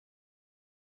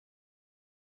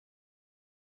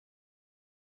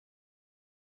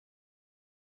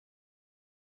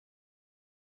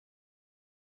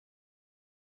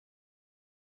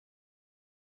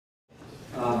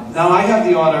Now I have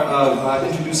the honor of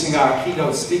introducing our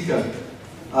keynote speaker,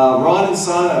 Ron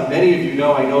Insani. Many of you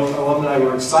know, I know Alumni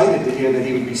were excited to hear that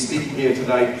he would be speaking here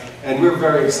tonight, and we're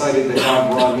very excited to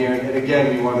have Ron here. And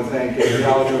again, we want to thank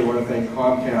Gallagher, we want to thank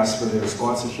Comcast for their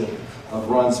sponsorship of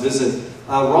Ron's visit.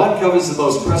 Ron covers the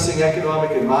most pressing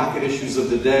economic and market issues of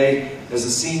the day as a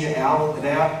senior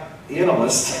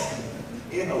analyst,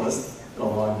 a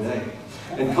long day,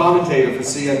 and commentator for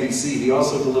CNBC. He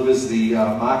also delivers the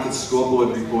market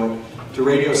scoreboard report to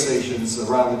radio stations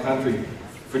around the country.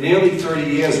 For nearly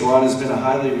 30 years, Ron has been a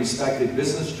highly respected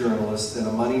business journalist and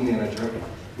a money manager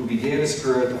who began his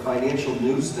career at the Financial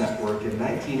News Network in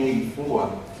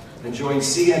 1984 and joined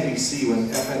CNBC when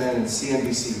FNN and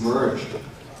CNBC merged.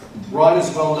 Ron is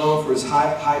well known for his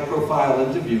high-profile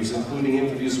interviews, including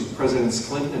interviews with Presidents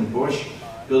Clinton and Bush,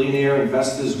 billionaire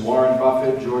investors Warren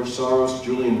Buffett, George Soros,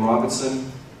 Julian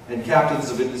Robinson, and captains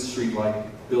of industry like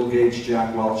Bill Gates,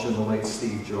 Jack Welch, and the late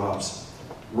Steve Jobs.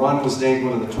 Ron was named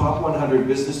one of the top 100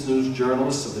 business news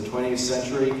journalists of the 20th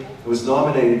century and was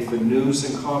nominated for News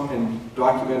and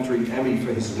Documentary Emmy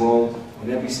for his role in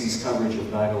NBC's coverage of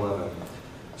 9/11.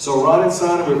 So Ron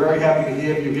Insani, we're very happy to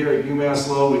have you here at UMass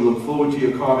Lowell. We look forward to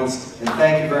your comments, and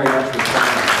thank you very much for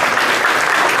coming.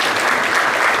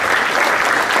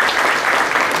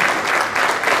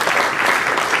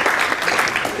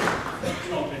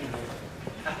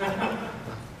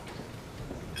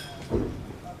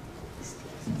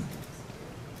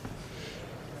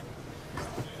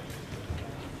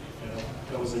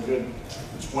 That was a good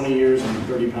 20 years and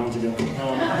 30 pounds ago.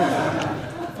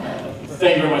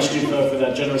 Thank you very much, Steve, for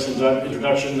that generous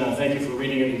introduction. Thank you for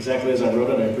reading it exactly as I wrote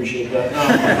it. I appreciate that.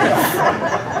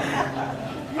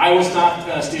 I was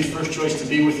not Steve's first choice to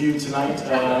be with you tonight.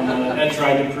 Ed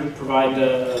tried to provide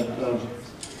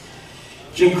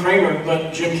Jim Cramer,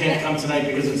 but Jim can't come tonight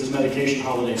because it's his medication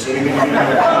holiday. So he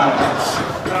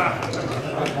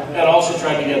Ed also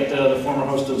tried to get the former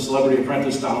host of Celebrity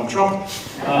Apprentice, Donald Trump,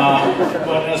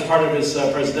 but as part of his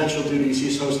presidential duties,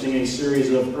 he's hosting a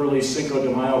series of early Cinco de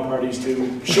Mayo parties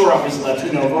to shore up his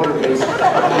Latino voter base. So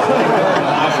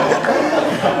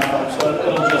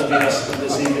it'll just be us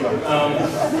this evening.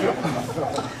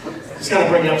 Just kind of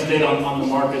bring you up to date on the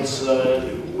markets.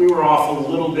 We were off a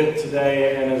little bit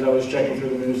today, and as I was checking through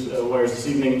the news wires this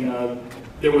evening,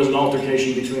 there was an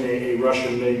altercation between a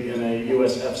Russian MiG and a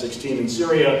US F-16 in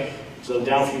Syria. So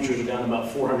Dow futures are down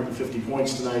about 450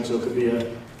 points tonight, so it could be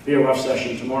a rough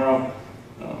session tomorrow.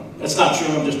 That's not true,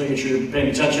 I'm just making sure you're paying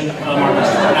attention. Markets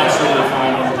are absolutely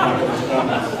fine.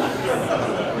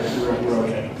 We're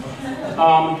okay.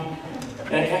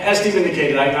 As Steve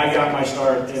indicated, I got my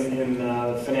start in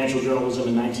financial journalism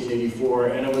in 1984,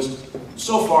 and it was,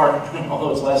 so far,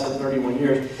 although it's lasted 31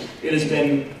 years, it has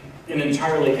been an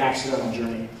entirely accidental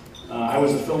journey. I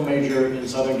was a film major in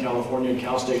Southern California,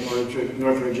 Cal State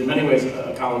Northridge, in many ways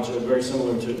a college very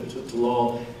similar to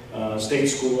Lowell, state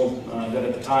school that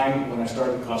at the time when I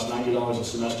started cost $90 a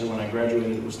semester. When I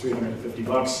graduated it was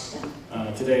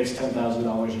 $350. Today it's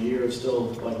 $10,000 a year. It's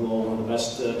still, like Lowell, one of the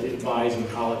best buys in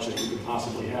college that you could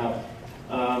possibly have.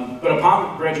 But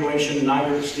upon graduation,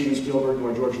 neither Steven Spielberg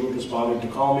nor George Lucas bothered to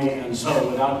call me, and so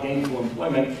without gainful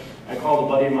employment, I called a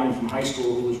buddy of mine from high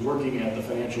school who was working at the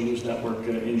Financial News Network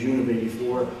in June of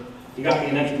 '84. He got me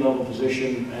an entry-level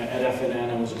position at FNN.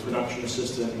 I was a production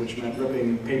assistant, which meant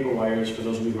ripping paper wires. For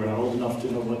those of you who are not old enough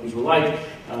to know what these were like,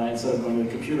 instead of going to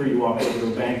the computer, you walked over to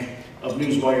a bank of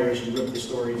news wires and ripped the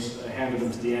stories, handed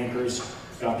them to the anchors,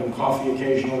 got them coffee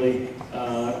occasionally,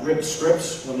 ripped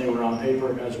scripts when they were on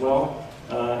paper as well.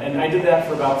 And I did that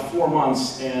for about 4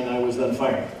 months, and I was then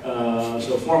fired.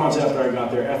 So 4 months after I got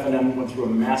there, FNN went through a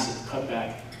massive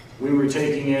cutback. We were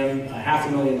taking in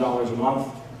 $500,000 a month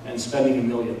and spending $1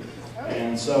 million.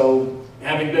 And so,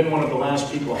 having been one of the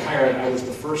last people hired, I was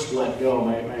the first let go.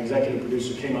 My executive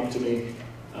producer came up to me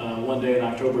one day in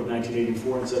October of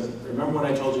 1984 and said, "Remember when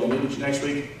I told you I needed you next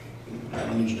week? I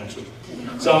don't need you next week."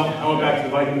 So I went back to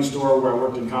the vitamin store where I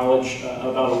worked in college.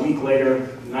 About a week later,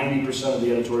 90% of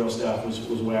the editorial staff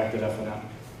was whacked at FNN.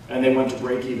 And they went to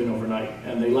break even overnight.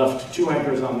 And they left 2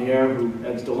 anchors on the air, who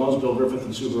Ed still knows, Bill Griffith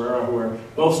and Sue Barrera, who are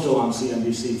both still on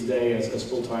CNBC today as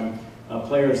full-time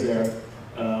players there.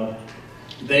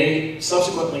 They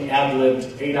subsequently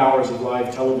ad-libbed 8 hours of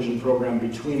live television program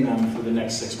between them for the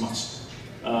next 6 months.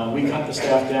 We cut the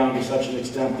staff down to such an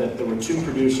extent that there were 2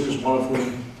 producers, one of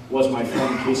whom was my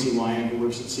friend Casey Lyon, who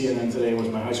works at CNN today, was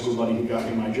my high school buddy who got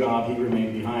me my job. He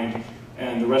remained behind,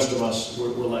 and the rest of us were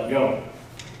let go.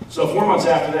 So 4 months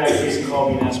after that, Casey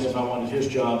called me and asked me if I wanted his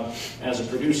job as a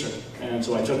producer. And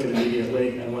so I took it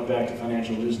immediately and went back to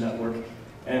Financial News Network.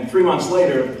 And 3 months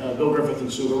later, Bill Griffith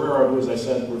and Sue Herrera, who, as I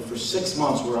said, were for 6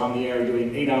 months were on the air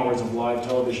doing 8 hours of live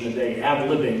television a day,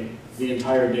 ad-libbing the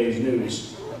entire day's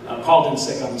news, called in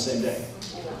sick on the same day.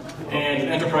 And an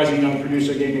enterprising young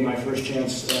producer gave me my first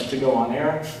chance to go on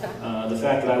air. The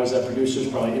fact that I was that producer is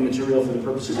probably immaterial for the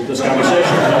purposes of this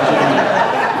conversation.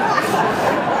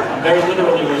 There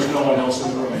literally was no one else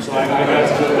in the room, so I got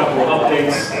to do a couple of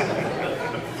updates.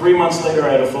 3 months later,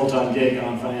 I had a full-time gig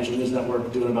on Financial News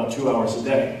Network doing about 2 hours a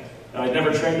day. Now, I'd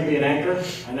never trained to be an anchor.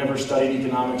 I never studied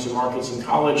economics or markets in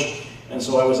college. And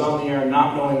so I was on the air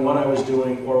not knowing what I was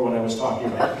doing or what I was talking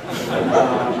about.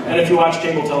 And if you watch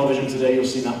cable television today, you'll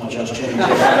see not much has changed.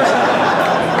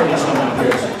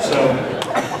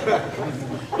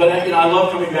 But you know, I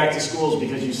love coming back to schools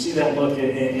because you see that look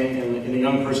in a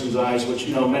young person's eyes, which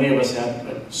you know many of us have,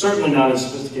 but certainly not as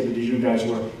sophisticated as you guys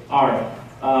are.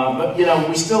 But you know,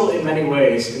 we still, in many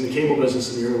ways, in the cable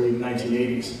business in the early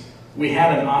 1980s, we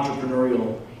had an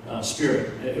entrepreneurial spirit.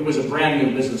 It was a brand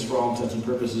new business for all intents and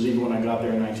purposes, even when I got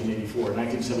there in 1984.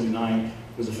 1979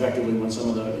 was effectively when some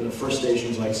of the first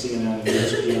stations like CNN and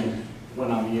ESPN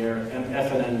went on the air, and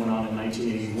FNN went on in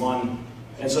 1981.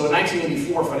 And so in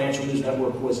 1984, Financial News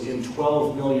Network was in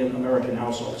 12 million American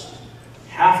households,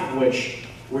 half of which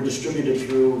were distributed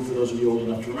through, for those of you old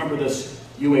enough to remember this,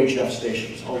 UHF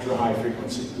stations, ultra-high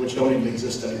frequency, which don't even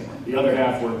exist anymore. The other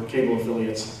half were cable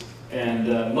affiliates.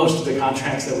 And most of the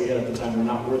contracts that we had at the time were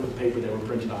not worth the paper they were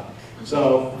printed on.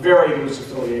 So very loose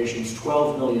affiliations,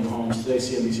 12 million homes. Today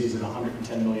CNBC is in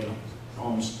 110 million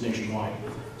homes nationwide.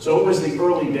 So it was the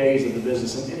early days of the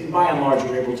business. And by and large,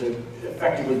 we were able to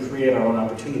effectively create our own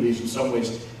opportunities in some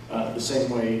ways the same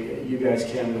way you guys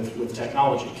can with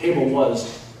technology. Cable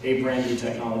was a brand new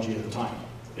technology at the time.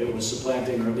 It was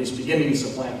supplanting, or at least beginning to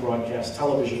supplant broadcast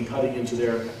television, cutting into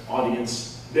their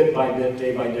audience bit by bit,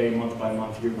 day by day, month by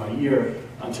month, year by year,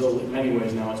 until in many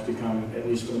ways now it's become, at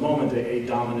least for the moment, a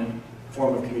dominant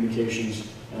form of communications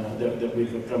that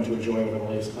we've come to enjoy over the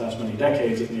last many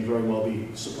decades. It may very well be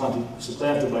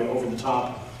supplanted by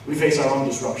over-the-top. We face our own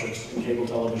disruptions in cable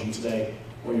television today,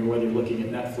 whether you're looking at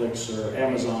Netflix or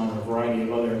Amazon or a variety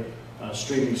of other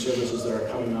streaming services that are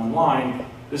coming online.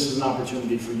 This is an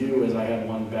opportunity for you, as I had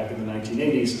one back in the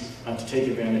 1980s, to take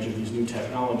advantage of these new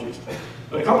technologies.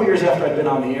 But a couple years after I'd been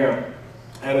on the air,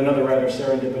 I had another rather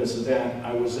serendipitous event.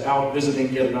 I was out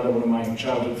visiting yet another one of my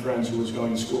childhood friends who was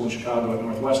going to school in Chicago at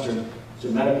Northwestern to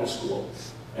medical school.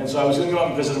 And so I was going to go out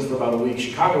and visit him for about a week.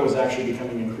 Chicago was actually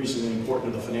becoming increasingly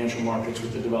important to the financial markets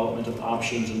with the development of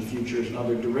options and futures and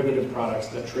other derivative products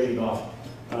that traded off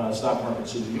stock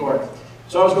markets in New York.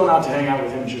 So I was going out to hang out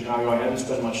with him in Chicago. I hadn't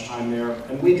spent much time there.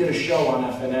 And we did a show on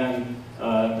FNN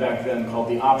back then called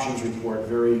The Options Report,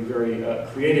 very, very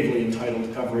creatively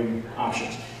entitled Covering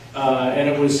Options. And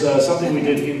it was something we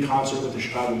did in concert with the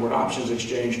Chicago Board Options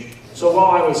Exchange. So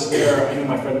while I was there, I knew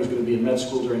my friend was going to be in med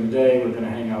school during the day. We were going to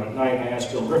hang out at night. I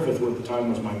asked Bill Griffith, who at the time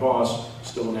was my boss,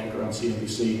 still an anchor on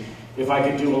CNBC, if I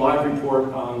could do a live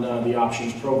report on the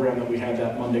options program that we had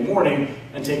that Monday morning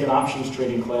and take an options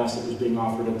trading class that was being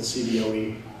offered at the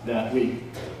CBOE that week.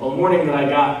 Well, the morning that I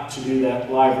got to do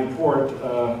that live report,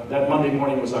 that Monday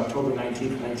morning was October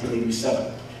 19th,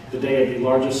 1987, the day of the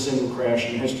largest single crash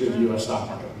in the history of the U.S. stock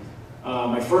market.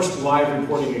 My first live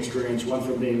reporting experience went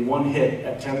from being one hit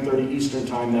at 10:30 Eastern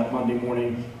time that Monday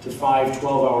morning to 5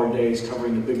 12-hour days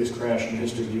covering the biggest crash in the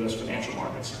history of the U.S. financial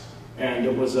markets. And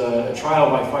it was a trial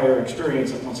by fire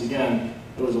experience, and once again,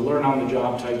 it was a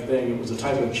learn-on-the-job type thing. It was a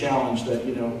type of challenge that,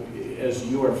 you know, as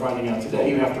you are finding out today,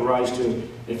 you have to rise to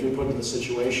if you're put in the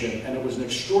situation. And it was an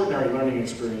extraordinary learning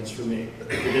experience for me.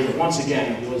 Because once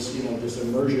again, it was, you know, this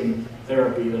immersion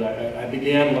therapy that I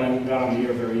began when I got on the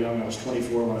air very young. I was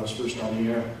 24 when I was first on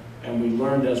the air. And we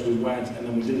learned as we went, and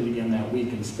then we did it again that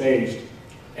week in spades.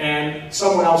 And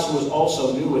someone else who was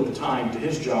also new at the time to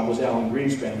his job was Alan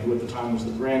Greenspan, who at the time was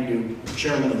the brand new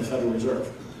chairman of the Federal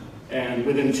Reserve. And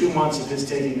within 2 months of his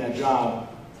taking that job,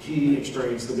 he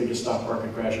experienced the biggest stock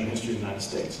market crash in the history of the United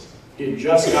States. He had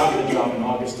just gotten the job in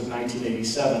August of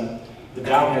 1987. The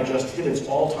Dow had just hit its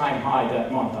all-time high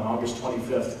that month on August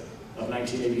 25th of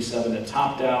 1987. It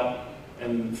topped out,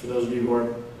 and for those of you who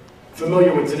are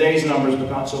familiar with today's numbers, but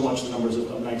not so much the numbers of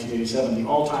 1987, the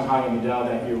all-time high in the Dow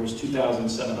that year was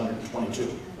 2,722.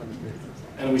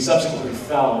 And we subsequently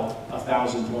fell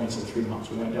 1,000 points in 3 months.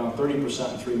 We went down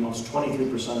 30% in 3 months,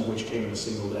 23% of which came in a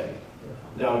single day.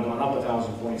 The Dow had gone up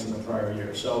 1,000 points in the prior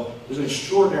year. So it was an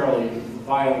extraordinarily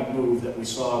violent move that we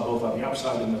saw both on the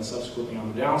upside and then subsequently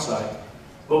on the downside.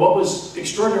 But what was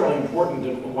extraordinarily important,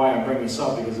 and why I bring this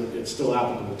up, because it's still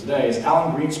applicable today, is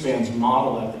Alan Greenspan's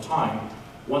model at the time,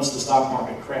 once the stock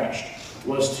market crashed,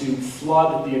 was to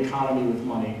flood the economy with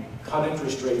money cut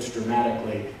interest rates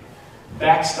dramatically,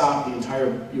 backstopped the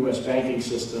entire US banking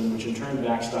system, which in turn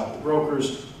backstopped the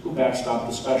brokers, who backstopped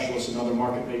the specialists and other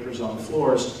market makers on the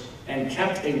floors, and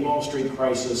kept a Wall Street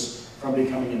crisis from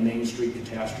becoming a Main Street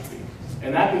catastrophe.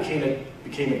 And that became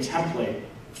a template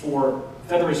for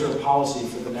Federal Reserve policy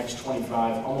for the next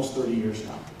 25, almost 30 years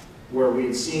now, where we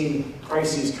had seen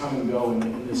crises come and go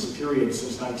in this period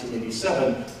since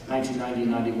 1987. 1990,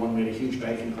 91, we had a huge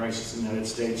banking crisis in the United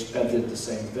States. Fed did the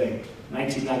same thing.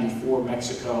 1994,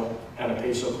 Mexico had a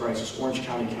peso crisis. Orange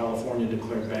County, California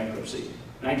declared bankruptcy.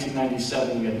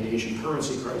 1997, we had the Asian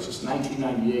currency crisis.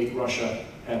 1998, Russia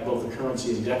had both a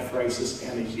currency and debt crisis,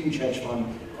 and a huge hedge fund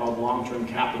called Long-Term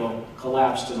Capital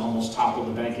collapsed and almost toppled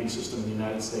the banking system in the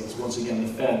United States. Once again,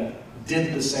 the Fed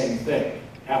did the same thing.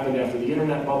 Happened after the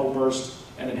internet bubble burst,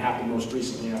 and it happened most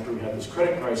recently after we had this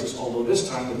credit crisis, although this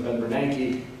time with Ben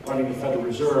Bernanke running the Federal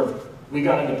Reserve, we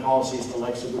got into policies the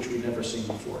likes of which we'd never seen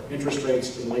before. Interest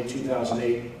rates in late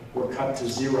 2008 were cut to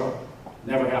zero.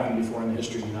 Never happened before in the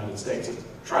history of the United States. It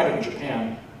tried it in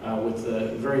Japan with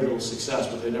very little success,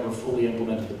 but they never fully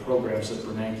implemented the programs that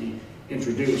Bernanke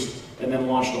introduced, and then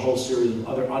launched a whole series of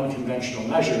other unconventional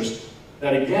measures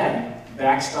that again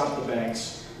backstopped the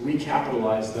banks,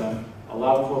 recapitalized them,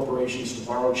 allowed corporations to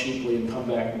borrow cheaply and come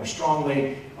back more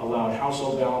strongly, allowed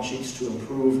household balance sheets to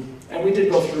improve, and we did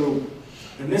go through,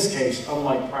 in this case,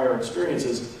 unlike prior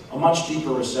experiences, a much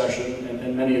deeper recession,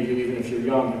 and many of you, even if you're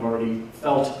young, have already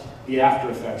felt the after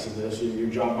effects of this. Your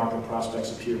job market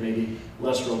prospects appear maybe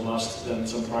less robust than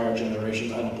some prior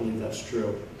generations. I don't believe that's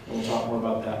true, and we'll talk more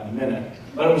about that in a minute.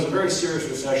 But it was a very serious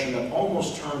recession that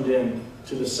almost turned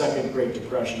into the Second Great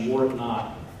Depression, were it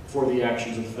not for the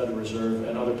actions of the Federal Reserve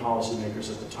and other policymakers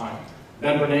at the time.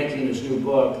 Ben Bernanke, in his new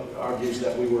book, argues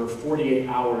that we were 48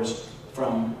 hours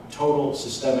from total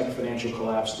systemic financial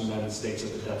collapse in the United States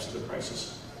at the depths of the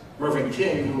crisis. Mervyn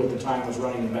King, who at the time was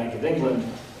running the Bank of England,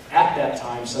 at that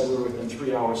time said we were within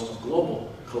 3 hours of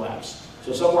global collapse.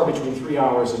 So somewhere between 3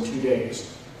 hours and 2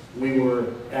 days, we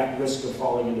were at risk of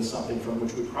falling into something from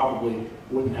which we probably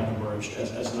wouldn't have emerged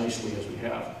as nicely as we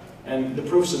have. And the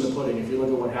proof's in the pudding. If you look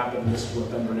at what happened, this is what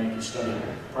Ben Bernanke studied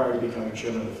prior to becoming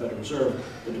chairman of the Federal Reserve,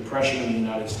 the Depression in the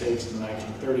United States in the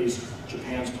 1930s,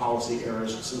 Japan's policy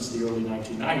errors since the early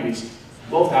 1990s,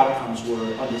 both outcomes were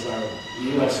undesirable.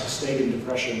 The US stayed in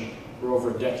depression for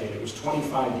over a decade. It was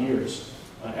 25 years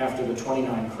after the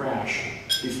 29 crash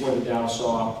before the Dow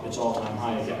saw its all-time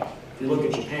high again. If you look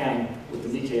at Japan, with the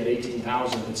Nikkei at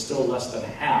 18,000, it's still less than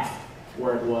half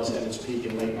where it was at its peak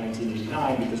in late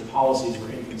 1989 because policies were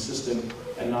inconsistent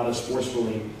and not as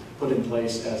forcefully put in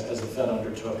place as the Fed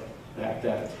undertook back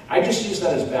then. I just use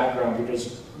that as background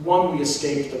because, one, we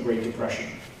escaped the Great Depression.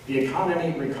 The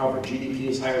economy recovered. GDP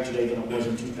is higher today than it was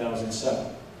in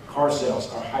 2007. Car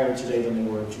sales are higher today than they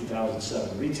were in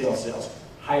 2007. Retail sales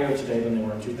higher today than they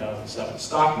were in 2007.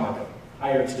 Stock market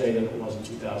higher today than it was in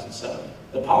 2007.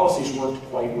 The policies worked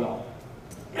quite well.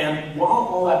 And while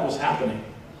all that was happening,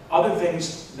 other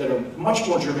things that are much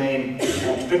more germane,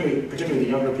 particularly the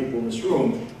younger people in this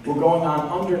room, were going on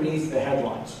underneath the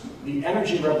headlines. The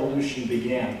energy revolution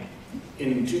began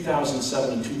in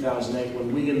 2007 and 2008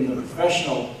 when we in the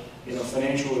professional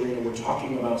financial arena were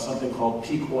talking about something called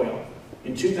peak oil.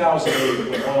 In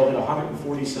 2008, when oil hit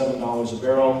 $147 a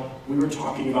barrel, we were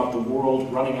talking about the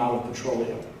world running out of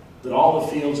petroleum. That all the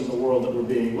fields in the world that were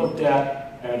being looked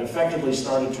at had effectively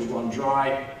started to run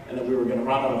dry, and that we were going to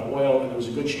run out of oil, and there was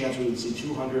a good chance we would see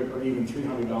 $200 or even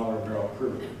 $300 a barrel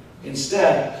crude.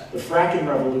 Instead, the fracking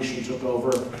revolution took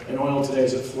over, and oil today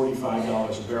is at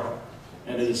 $45 a barrel.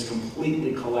 And it has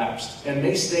completely collapsed, and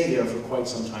may stay there for quite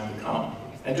some time to come.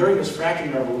 And during this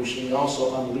fracking revolution, we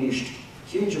also unleashed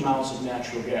huge amounts of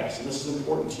natural gas. And this is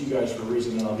important to you guys for a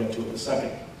reason that I'll get to in a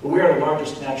second. But we are the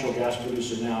largest natural gas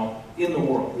producer now in the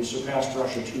world. We surpassed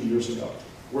Russia 2 years ago.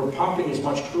 We're pumping as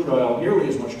much crude oil, nearly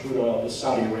as much crude oil as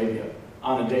Saudi Arabia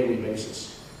on a daily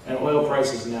basis. And oil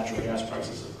prices and natural gas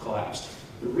prices have collapsed.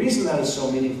 The reason that is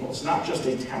so meaningful is not just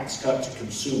a tax cut to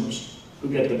consumers who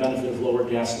get the benefit of lower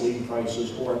gasoline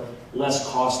prices or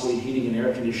less costly heating and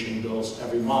air conditioning bills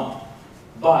every month,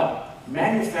 but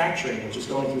manufacturing, which is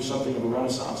going through something of a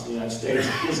renaissance in the United States,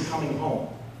 is coming home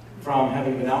from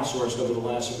having been outsourced over the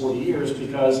last 40 years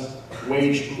because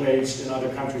wage rates in other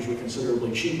countries were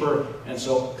considerably cheaper, and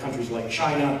so countries like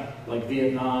China, like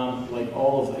Vietnam, like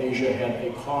all of Asia had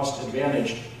a cost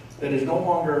advantage that is no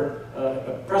longer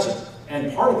present.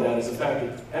 And part of that is the fact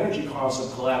that energy costs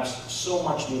have collapsed so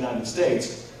much in the United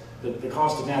States that the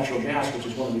cost of natural gas, which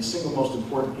is one of the single most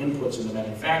important inputs into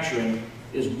manufacturing,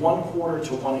 is 1/4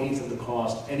 to 1/8 of the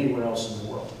cost anywhere else in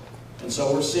the world. And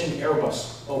so we're seeing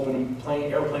Airbus open an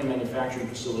airplane manufacturing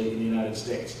facility in the United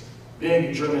States.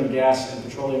 Big German gas and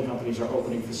petroleum companies are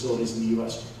opening facilities in the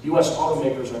US. US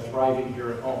automakers are thriving here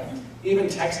at home. Even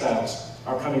textiles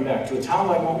are coming back. To a town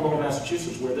like Lowell,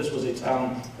 Massachusetts, where this was a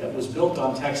town that was built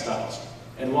on textiles.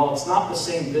 And while it's not the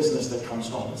same business that comes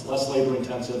home, it's less labor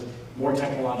intensive, more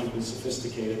technologically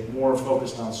sophisticated, more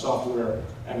focused on software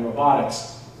and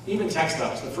robotics. Even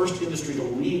textiles, the first industry to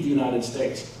leave the United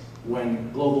States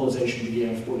when globalization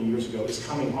began 40 years ago, is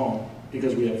coming home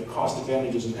because we have cost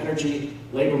advantages in energy,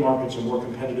 labor markets are more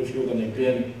competitive here than they've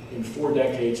been in 4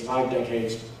 decades, 5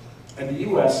 decades, and the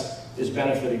US is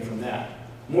benefiting from that.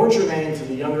 More germane to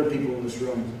the younger people in this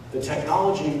room, the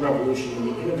technology revolution and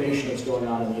the innovation that's going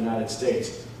on in the United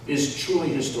States is truly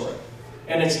historic.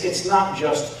 And it's not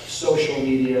just social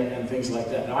media and things like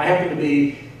that. Now, I happen to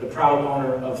be the proud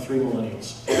owner of 3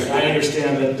 millennials. And I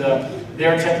understand that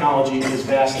their technology is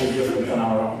vastly different than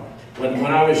our own. When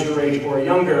I was your age or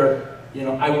younger, you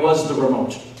know, I was the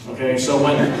remote. Okay, so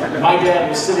when my dad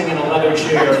was sitting in a leather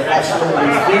chair, absolutely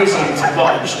refusing to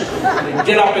budge,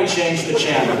 get up and change the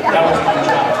channel. That was my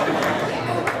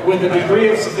job. With a degree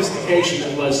of sophistication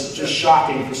that was just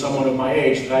shocking for someone of my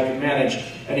age, that I could manage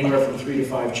anywhere from 3 to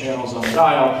 5 channels on the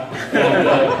dial,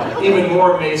 and even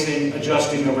more amazing,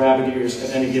 adjusting the rabbit ears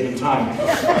at any given time.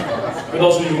 For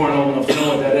those of you who aren't old enough to know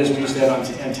what that is, we used to have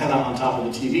an antenna on top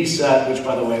of the TV set, which,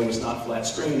 by the way, was not flat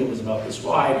screened, it was about this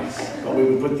wide, but we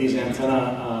would put these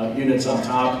antenna units on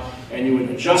top, and you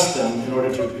would adjust them in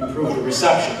order to improve the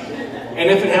reception. And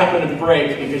if it happened to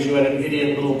break because you had an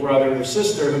idiot little brother or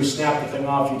sister who snapped the thing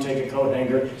off, you take a coat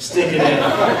hanger, stick it in,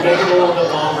 make it a little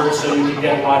bit longer so you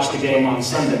could watch the game on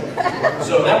Sunday.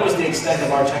 So that was the extent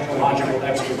of our technological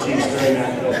expertise during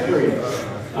that period.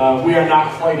 We are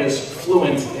not quite as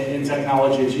fluent in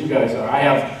technology as you guys are. I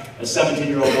have a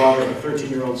 17-year-old daughter, a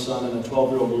 13-year-old son, and a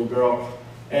 12-year-old little girl.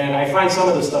 And I find some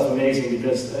of this stuff amazing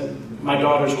because my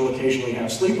daughters will occasionally have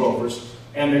sleepovers,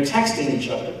 and they're texting each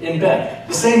other in bed,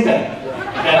 the same bed.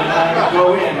 And I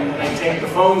go in and I take the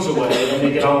phones away, and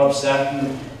they get all upset.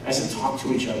 And I said, talk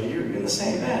to each other. You're in the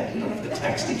same bed. You don't have to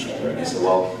text each other. And they said,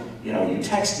 well, you know, you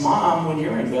text mom when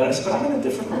you're in bed. I said, but I'm in a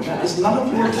different room. It's none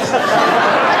of your business.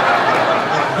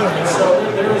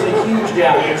 So there is a huge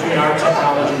gap between our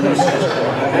technology usage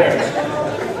and theirs.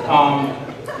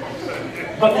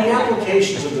 But the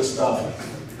applications of this stuff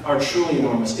are truly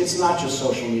enormous. It's not just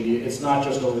social media. It's not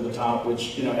just over the top,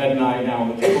 which, you know, Ed and I now in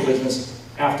the cable business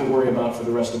have to worry about for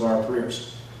the rest of our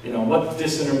careers. You know, what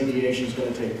disintermediation is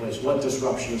going to take place? What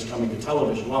disruption is coming to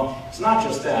television? Well, it's not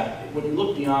just that. When you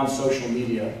look beyond social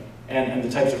media and the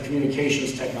types of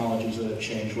communications technologies that have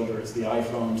changed, whether it's the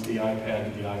iPhones, the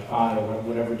iPad, the iPod, or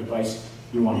whatever device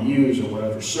you want to use, or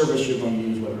whatever service you're going to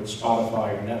use, whether it's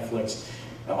Spotify or Netflix.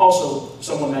 Also,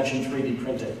 someone mentioned 3D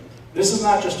printing. This is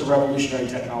not just a revolutionary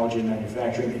technology in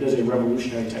manufacturing, it is a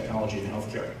revolutionary technology in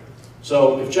healthcare.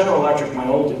 So if General Electric, my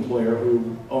old employer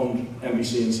who owned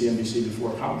NBC and CNBC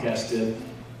before Comcast did,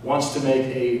 wants to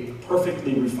make a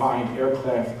perfectly refined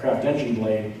aircraft engine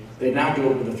blade, they now do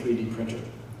it with a 3D printer.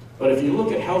 But if you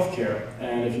look at healthcare,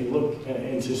 and if you look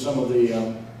into some of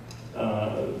the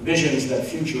visions that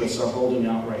futurists are holding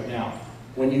out right now,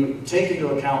 when you take into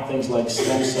account things like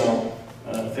stem cell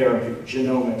therapy,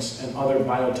 genomics, and other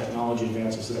biotechnology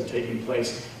advances that are taking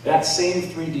place, that same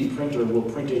 3D printer will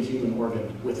print a human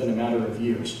organ within a matter of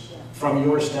years from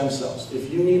your stem cells.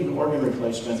 If you need an organ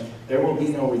replacement, there will be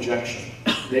no rejection.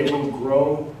 They will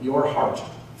grow your heart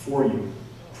for you,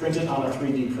 print it on a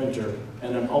 3D printer,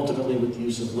 and then ultimately with the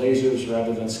use of lasers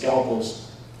rather than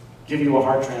scalpels, give you a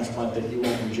heart transplant that you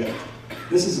won't reject.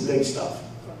 This is the big stuff.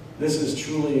 This is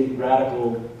truly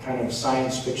radical kind of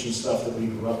science fiction stuff that we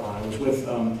grew up on. I was with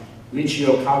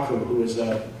Michio Kaku, who is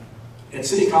at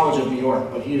City College of New York,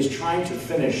 but he is trying to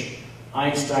finish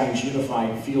Einstein's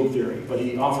unified field theory. But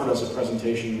he offered us a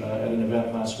presentation at an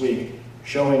event last week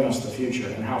showing us the future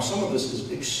and how some of this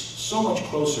is so much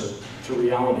closer to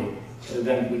reality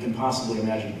than we can possibly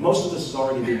imagine. Most of this is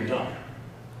already being done.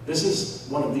 This is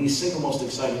one of the single most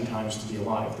exciting times to be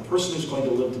alive. The person who's going to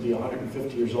live to be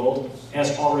 150 years old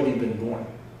has already been born.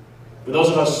 For those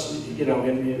of us, you know,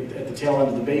 at the tail end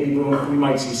of the baby boom, we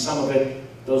might see some of it.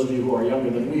 Those of you who are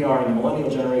younger than we are in the millennial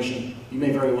generation, you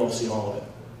may very well see all of it.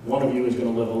 One of you is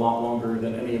going to live a lot longer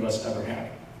than any of us ever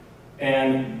have.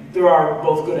 And there are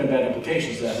both good and bad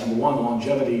implications to that. Number one,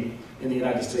 longevity in the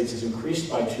United States has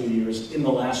increased by 2 years in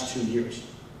the last 2 years.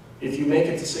 If you make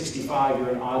it to 65, you're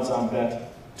an odds-on bet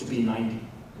to be 90.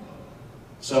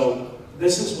 So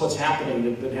this is what's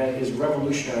happening that is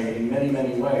revolutionary in many,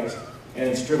 many ways. And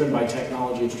it's driven by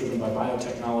technology, it's driven by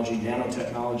biotechnology,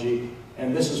 nanotechnology,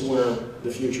 and this is where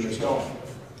the future is going.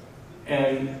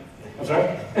 And I'm sorry?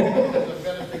 I've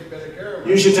got to take better care of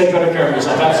You should take better care of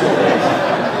yourself, absolutely.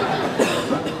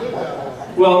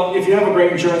 Well, if you have a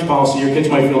great insurance policy, your kids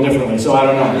might feel differently, so I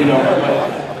don't know, you know.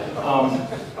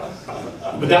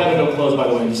 But that window closed, by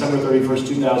the way, December 31st,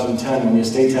 2010, when the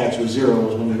estate tax was 0,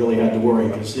 was when we really had to worry,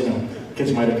 because, you know,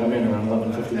 kids might have come in around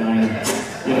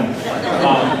 11:59, you know.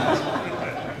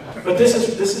 But this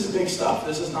is big stuff.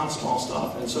 This is not small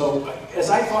stuff. And so,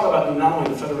 as I thought about not only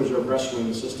the Federal Reserve rescuing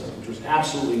the system, which was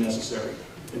absolutely necessary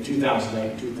in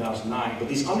 2008 and 2009, but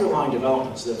these underlying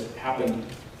developments that happened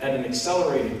at an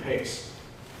accelerated pace,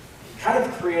 kind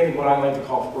of created what I like to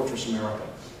call Fortress America.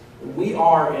 We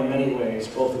are, in many ways,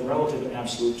 both in relative and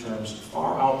absolute terms,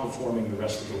 far outperforming the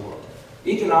rest of the world.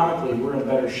 Economically, we're in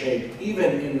better shape,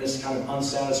 even in this kind of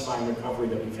unsatisfying recovery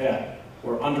that we've had,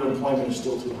 where underemployment is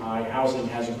still too high, housing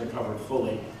hasn't recovered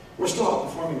fully. We're still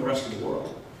outperforming the rest of the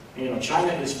world. And, you know,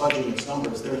 China is fudging its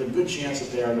numbers. There's a good chance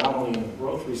that they are not only in a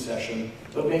growth recession,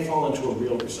 but may fall into a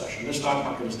real recession. Their stock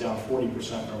market is down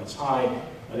 40% from its high.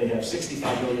 They have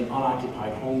 65 million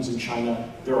unoccupied homes in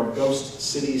China. There are ghost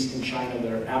cities in China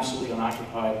that are absolutely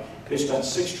unoccupied. They spent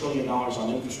 $6 trillion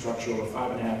on infrastructure over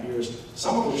 5.5 years,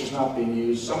 some of which is not being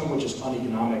used, some of which is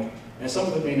uneconomic, and some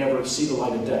of it may never see the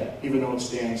light of day, even though it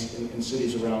stands in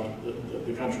cities around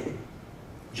the country.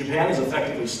 Japan is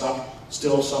effectively stuck,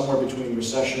 still somewhere between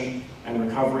recession and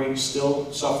recovery,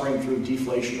 still suffering through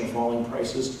deflation or falling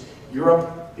prices.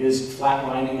 Europe is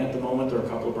flatlining at the moment. There are a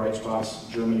couple of bright spots,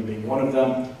 Germany being one of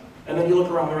them. And then you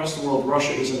look around the rest of the world,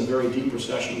 Russia is in a very deep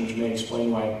recession, which may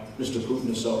explain why Mr. Putin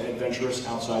is so adventurous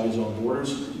outside his own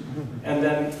borders. And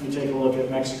then you take a look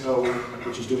at Mexico,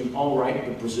 which is doing all right,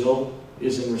 but Brazil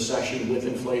is in recession with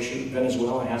inflation.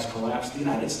 Venezuela has collapsed. The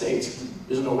United States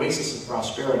is an oasis of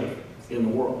prosperity in the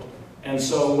world. And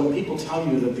so when people tell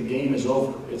you that the game is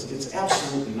over, it's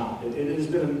absolutely not. It has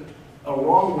been a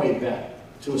wrong way bet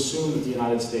to assume that the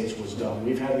United States was done.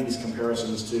 We've had these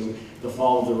comparisons to the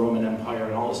fall of the Roman Empire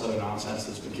and all this other nonsense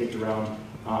that's been kicked around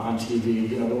on TV.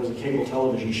 You know, there was a cable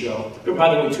television show.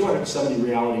 By the way, 270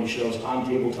 reality shows on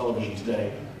cable television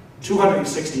today,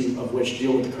 260 of which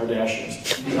deal with the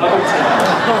Kardashians. The other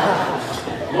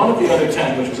 10, one of the other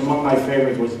 10, which was among my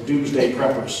favorites, was Doomsday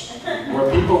Preppers,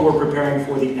 where people were preparing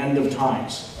for the end of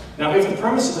times. Now, if the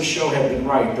premise of the show had been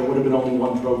right, there would have been only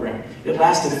one program. It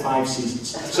lasted 5 seasons.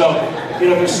 So, you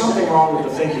know, there's something wrong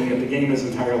with the thinking that the game is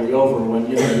entirely over when,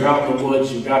 you know, you're out in the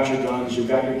woods, you've got your guns, you've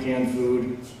got your canned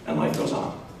food, and life goes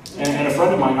on. And a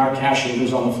friend of mine, Art Cashin,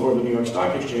 who's on the floor of the New York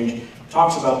Stock Exchange,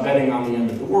 talks about betting on the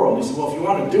end of the world. He said, well, if you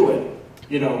want to do it,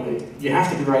 you know, you have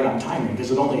to be right on timing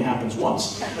because it only happens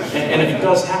once. And if it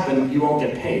does happen, you won't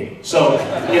get paid. So,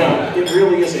 you know, it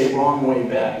really is a wrong way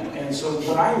bet. And so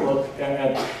when I look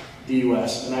at the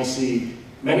US and I see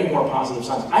many more positive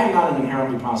signs, I am not an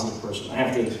inherently positive person. I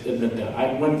have to admit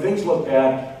that. When things look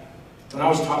bad, when I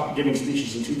was giving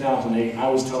speeches in 2008, I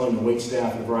was telling the wait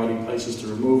staff at a variety of places to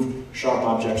remove sharp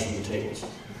objects from the tables.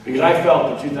 Because I felt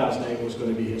that 2008 was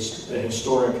going to be a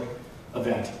historic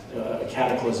event, a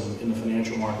cataclysm in the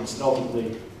financial markets that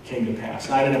ultimately came to pass.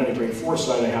 And I didn't have any great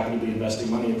foresight. I happened to be investing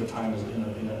money at the time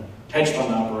in a hedge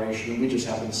fund operation, and we just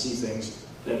happened to see things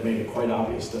that made it quite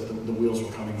obvious that the wheels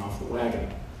were coming off the wagon.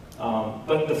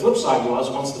 But the flip side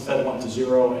was, once the Fed went to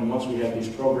 0, and once we had these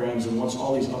programs, and once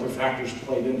all these other factors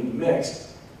played into the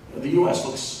mix, the US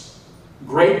looks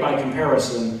great by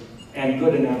comparison, and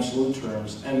good in absolute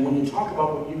terms. And when you talk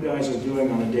about what you guys are doing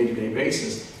on a day-to-day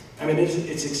basis, I mean,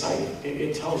 it's exciting.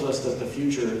 It tells us that the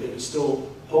future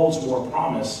still holds more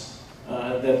promise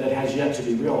that has yet to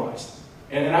be realized.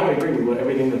 And I would agree with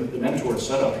everything that the mentors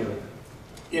set up here.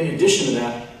 In addition to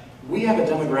that, we have a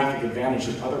demographic advantage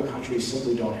that other countries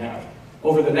simply don't have.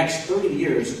 Over the next 30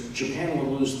 years, Japan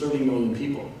will lose 30 million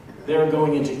people. They're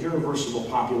going into irreversible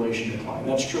population decline.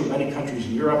 That's true of many countries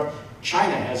in Europe.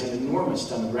 China has an enormous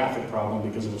demographic problem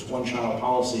because of its one-child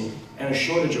policy and a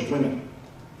shortage of women.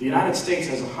 The United States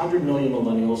has 100 million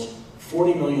millennials,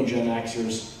 40 million Gen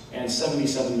Xers, and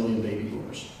 77 million baby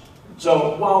boomers.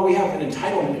 So while we have an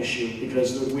entitlement issue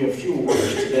because we have fewer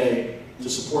workers today to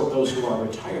support those who are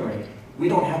retiring, we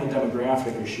don't have a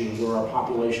demographic issue where our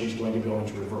population is going to go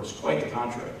into reverse. Quite the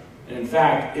contrary. And in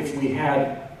fact, if we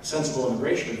had sensible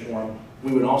immigration reform,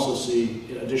 we would also see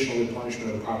additional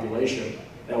replenishment of the population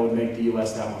that would make the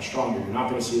US that much stronger. You're not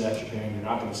going to see that in Japan, you're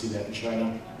not going to see that in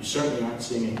China. You certainly aren't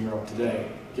seeing it in Europe today,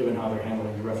 given how they're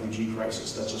handling the refugee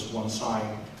crisis. That's just one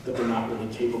sign that they're not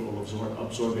really capable of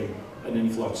absorbing an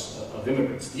influx of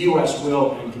immigrants. The US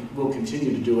will and will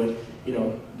continue to do it, you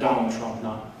know, Donald Trump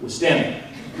notwithstanding.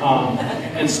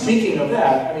 And speaking of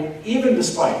that, I mean, even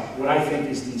despite what I think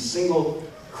is the single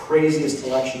craziest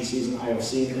election season I have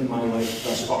seen in my life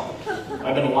thus far.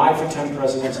 I've been alive for 10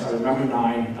 presidents. I remember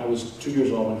 9. I was 2 years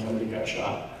old when Kennedy got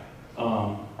shot.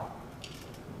 I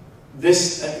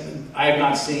have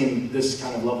not seen this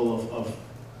kind of level of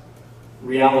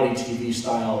reality TV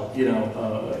style,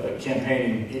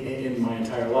 campaigning in my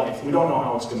entire life. We don't know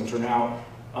how it's going to turn out.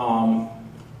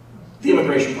 The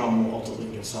immigration problem will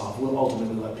ultimately get solved. We'll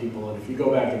ultimately let people in. If you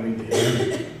go back and read the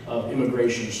history of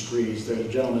immigration screeds, there's a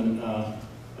gentleman,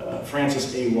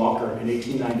 Francis A. Walker, in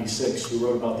 1896, who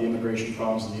wrote about the immigration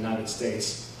problems in the United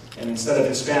States. And instead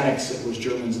of Hispanics, it was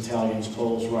Germans, Italians,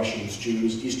 Poles, Russians,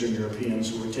 Jews, Eastern Europeans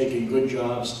who were taking good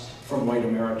jobs from white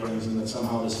Americans, and that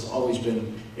somehow this has always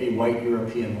been a white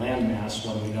European landmass,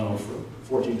 when we know for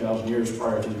 14,000 years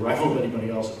prior to the arrival of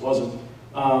anybody else it wasn't.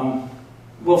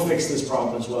 We'll fix this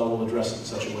problem as well. We'll address it in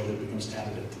such a way that it becomes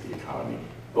additive to the economy.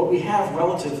 But we have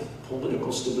relative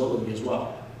political stability as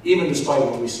well, even despite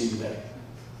what we see today.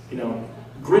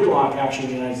 Gridlock actually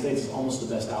in the United States is almost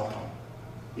the best outcome.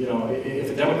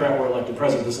 If a Democrat were elected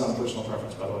president, this is not a personal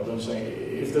preference, by the way, but I'm saying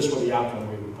if this were the outcome,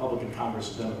 we have a Republican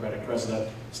Congress, a Democratic president,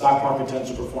 stock market tends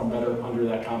to perform better under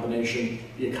that combination.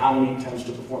 The economy tends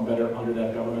to perform better under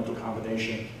that governmental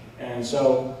combination. And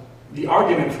so the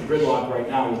argument for gridlock right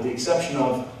now, with the exception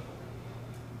of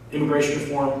immigration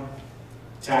reform,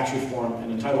 tax reform,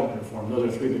 and entitlement reform,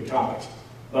 those are 3 big topics.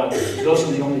 But those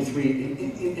are the only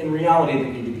 3 in reality that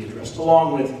need to be addressed,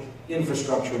 along with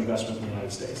infrastructure investment in the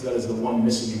United States. That is the one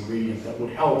missing ingredient that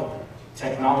would help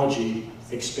technology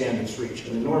expand its reach.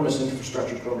 An enormous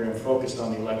infrastructure program focused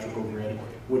on the electrical grid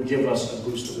would give us a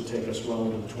boost that would take us well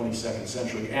into the 22nd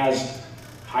century, as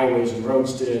highways and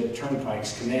roads did,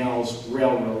 turnpikes, canals,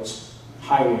 railroads,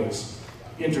 highways,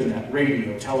 internet,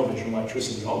 radio, television,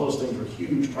 electricity. All those things are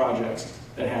huge projects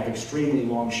that have extremely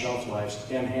long shelf lives,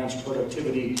 enhance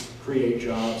productivity, create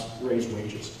jobs, raise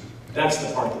wages. That's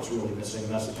the part that's really missing,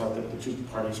 and that's the part that the 2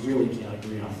 parties really can't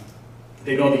agree on.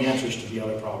 They know the answers to the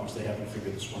other problems. They haven't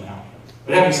figured this one out.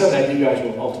 But having said that, you guys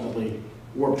will ultimately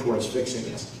work towards fixing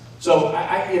this. So,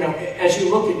 as you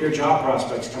look at your job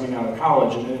prospects coming out of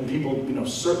college, and people,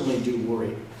 certainly do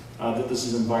worry that this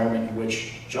is an environment in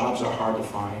which jobs are hard to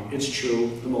find. It's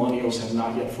true. The millennials have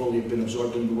not yet fully been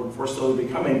absorbed into the workforce, so they're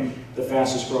becoming the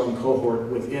fastest growing cohort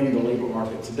within the labor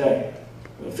market today.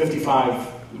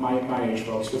 55, my age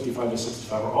folks, 55 to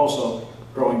 65 are also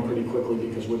growing pretty quickly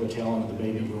because we're the tail end of the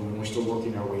baby boom, and we're still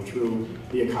working our way through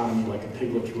the economy like a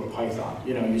piglet through a python.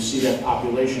 You see that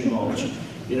population bulge.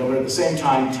 But at the same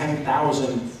time,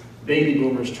 10,000 baby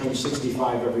boomers turn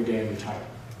 65 every day and retire.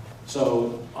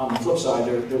 So on the flip side,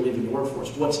 they're leaving the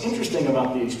workforce. What's interesting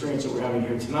about the experience that we're having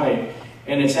here tonight,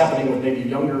 and it's happening with maybe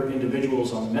younger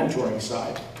individuals on the mentoring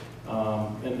side,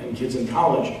 and kids in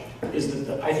college, is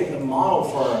that I think the model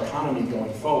for our economy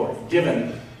going forward,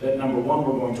 given that number one,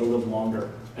 we're going to live longer,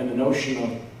 and the notion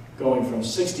of going from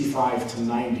 65 to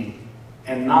 90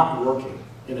 and not working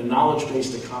in a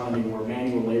knowledge-based economy where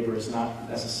manual labor is not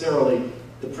necessarily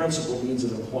the principal means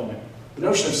of employment. The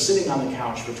notion of sitting on the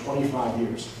couch for 25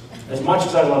 years. As much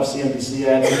as I love CNBC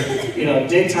ads,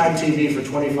 daytime TV for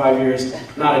 25 years,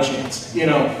 not a chance.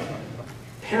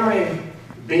 Pairing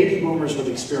baby boomers with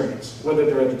experience, whether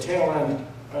they're at the tail end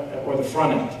or the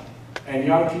front end, and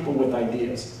young people with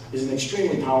ideas, is an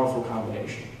extremely powerful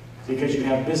combination, because you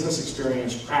have business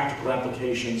experience, practical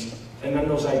applications, and then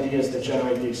those ideas that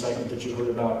generate the excitement that you heard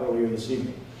about earlier this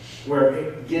evening, where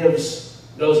it gives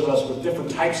those of us with different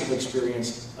types of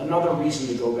experience another reason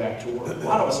to go back to work. A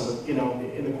lot of us have,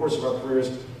 in the course of our careers,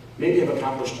 maybe have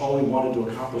accomplished all we wanted to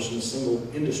accomplish in a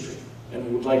single industry, and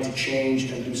we would like to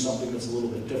change and do something that's a little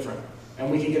bit different.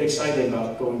 And we can get excited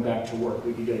about going back to work.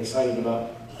 We can get excited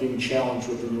about being challenged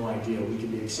with a new idea. We can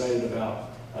be excited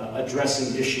about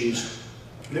addressing issues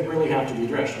that really have to be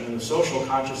addressed. The social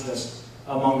consciousness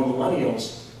among the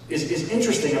millennials is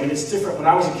interesting. It's different. When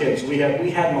I was a kid, so we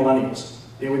had millennials.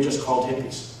 They were just called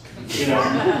hippies, in the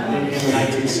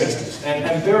 1960s.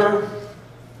 And their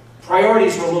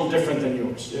priorities were a little different than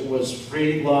yours. It was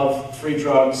free love, free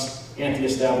drugs,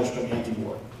 anti-establishment,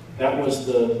 anti-war. That was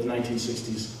the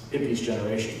 1960s hippies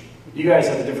generation. You guys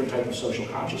have a different type of social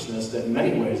consciousness that in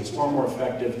many ways is far more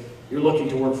effective. You're looking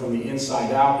to work from the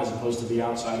inside out as opposed to the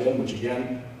outside in, which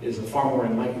again is a far more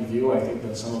enlightened view, I think,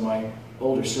 than some of my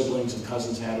older siblings and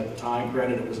cousins had at the time.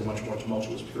 Granted, it was a much more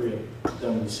tumultuous period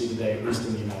than we see today, at least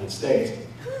in the United States.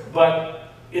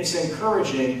 But it's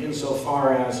encouraging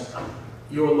insofar as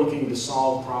you're looking to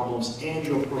solve problems and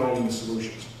you're providing the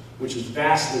solutions, which is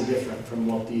vastly different from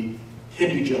what the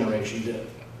hippie generation did.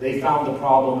 They found the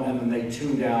problem and then they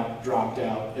tuned out, dropped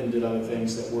out, and did other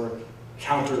things that were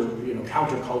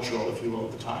countercultural, if you will,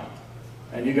 at the time.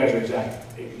 And you guys are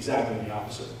exactly the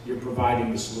opposite. You're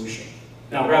providing the solution.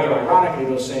 Now, rather ironically,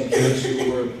 those same kids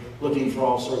who were looking for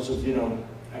all sorts of,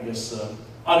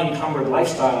 unencumbered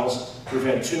lifestyles, we've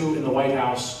had 2 in the White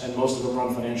House, and most of them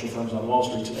run financial firms on Wall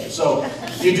Street today. So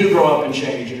you do grow up and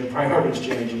change, and your priorities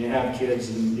change, and you have kids,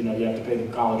 and you have to pay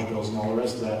the college bills and all the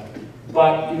rest of that.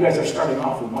 But you guys are starting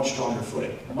off with much stronger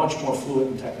footing, much more fluid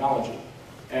in technology,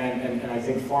 and I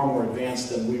think far more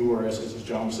advanced than we were, as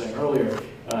John was saying earlier,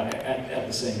 at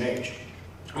the same age.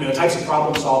 I mean, the types of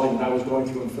problem solving that I was going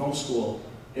through in film school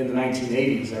in the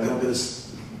 1980s, I remember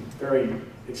this very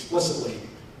explicitly,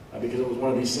 because it was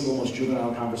one of the single most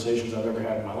juvenile conversations I've ever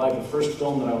had in my life. The first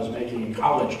film that I was making in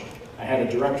college, I had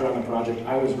a director on the project,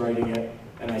 I was writing it,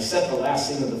 and I set the last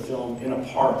scene of the film in a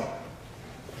park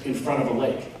in front of a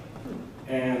lake.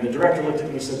 And the director looked at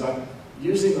me and said, "By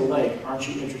using the lake, aren't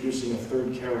you introducing a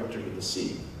third character to the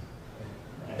scene?"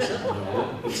 I said,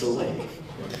 "No, it's a lake."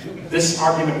 This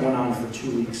argument went on for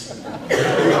 2 weeks.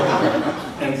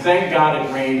 And thank God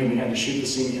it rained and we had to shoot the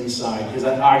scene inside, because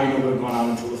that argument would have gone on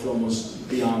until the film was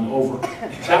beyond over.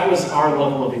 That was our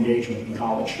level of engagement in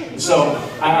college. So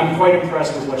I'm quite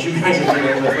impressed with what you guys are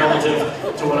dealing with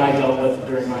relative to what I dealt with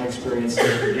during my experience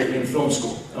in film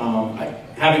school.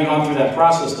 Having gone through that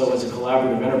process, though, as a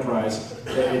collaborative enterprise,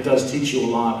 it does teach you a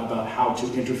lot about how to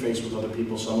interface with other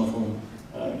people, some of whom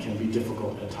can be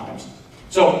difficult at times.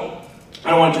 So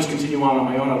I don't want to just continue on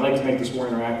my own. I'd like to make this more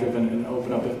interactive and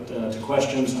open up it to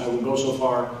questions. I will go so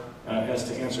far as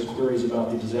to answer queries about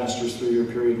the disastrous 3-year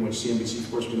period in which CNBC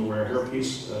forced me to wear a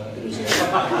hairpiece. It is an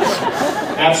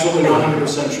absolutely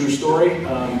 100% true story.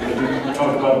 I do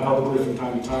talk about it publicly from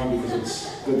time to time because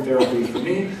it's good therapy for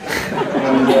me.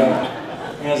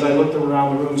 And as I looked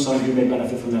around the room, some of you may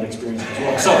benefit from that experience as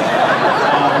well. So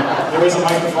there is a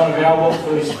microphone available.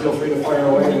 Please feel free to fire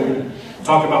away.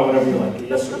 Talk about whatever you like.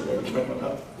 Yes, sir.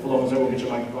 Hold on, we'll get your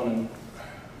microphone in.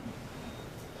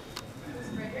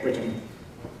 Wait a minute.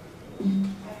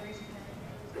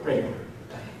 Right here.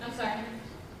 I'm sorry.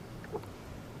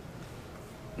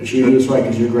 Make sure you do this right,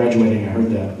 because you're graduating. I heard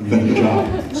that. You did a job.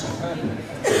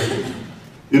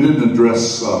 You didn't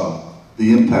address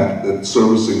the impact that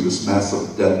servicing this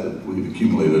massive debt that we've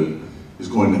accumulated is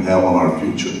going to have on our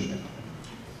future.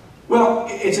 Well,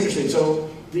 it's interesting. So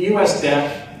the U.S.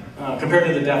 debt, compared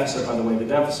to the deficit, by the way, the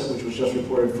deficit, which was just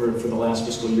reported for the last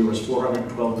fiscal year, was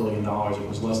 $412 billion. It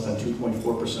was less than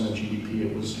 2.4% of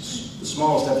GDP. It was the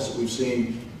smallest deficit we've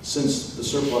seen since the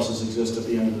surpluses exist at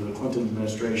the end of the Clinton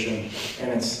administration,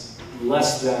 and it's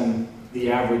less than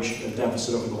the average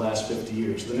deficit over the last 50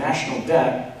 years. The national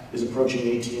debt is approaching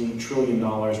 $18 trillion,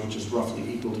 which is roughly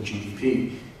equal to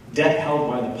GDP. Debt held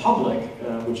by the public,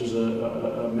 which is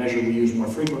a measure we use more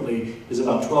frequently, is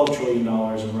about $12 trillion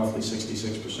and roughly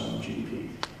 66% of GDP.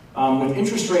 With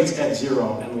interest rates at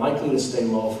 0 and likely to stay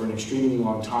low for an extremely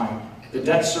long time, the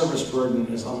debt service burden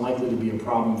is unlikely to be a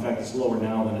problem. In fact, it's lower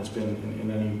now than it's been in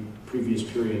any previous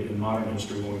period in modern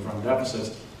history when we've run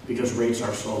deficits, because rates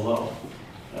are so low.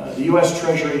 The U.S.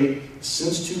 Treasury,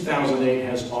 since 2008,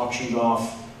 has auctioned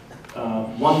off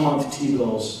 1-month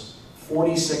T-bills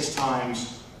 46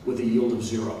 times with a yield of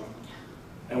 0.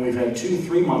 And we've had 2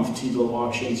 3-month T-bill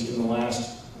auctions in the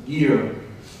last year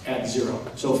at 0.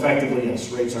 So effectively, yes,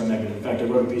 rates are negative. In fact, I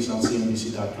wrote a piece on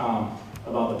CNBC.com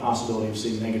about the possibility of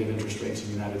seeing negative interest rates in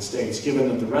the United States. Given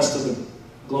that the rest of the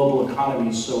global economy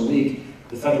is so weak,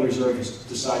 the Federal Reserve has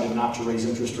decided not to raise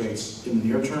interest rates in the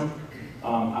near term.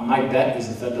 My bet is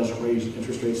the Fed doesn't raise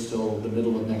interest rates till the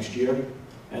middle of next year.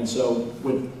 And so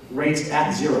with rates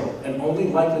at 0, and only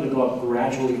likely to go up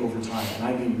gradually over time, and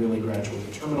I mean really gradually,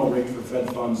 the terminal rate for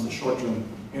Fed funds, the short-term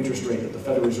interest rate that the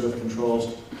Federal Reserve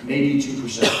controls, may be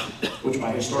 2%, which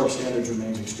by historic standards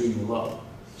remains extremely low.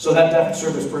 So that debt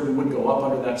service burden would go up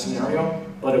under that scenario,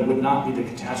 but it would not be the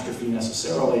catastrophe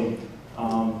necessarily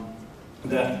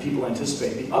that people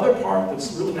anticipate. The other part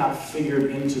that's really not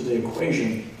figured into the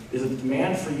equation is the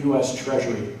demand for U.S.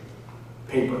 Treasury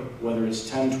paper, whether it's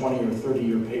 10, 20, or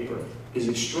 30-year paper, is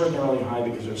extraordinarily high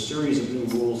because there are a series of new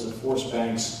rules that force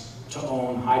banks to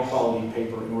own high-quality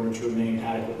paper in order to remain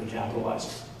adequately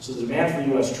capitalized. So the demand for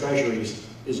U.S. Treasuries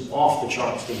is off the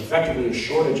charts. There's effectively a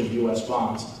shortage of U.S.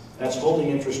 bonds. That's holding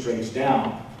interest rates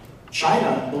down.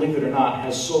 China, believe it or not,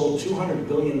 has sold $200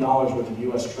 billion worth of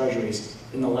U.S. Treasuries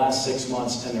in the last 6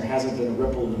 months, and there hasn't been a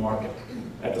ripple in the market.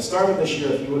 At the start of this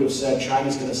year, if you would have said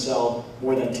China's going to sell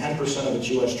more than 10% of its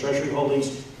U.S. Treasury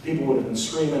holdings, people would have been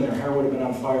screaming, their hair would have been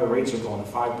on fire, rates are going to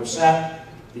 5%.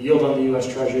 The yield on the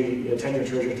U.S. Treasury, 10-year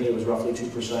Treasury today was roughly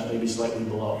 2%, maybe slightly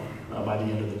below by the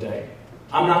end of the day.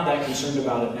 I'm not that concerned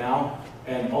about it now,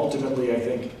 and ultimately I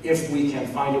think if we can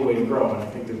find a way to grow, and I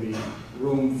think there'd be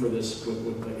room for this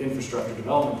with the infrastructure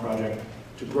development project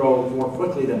to grow more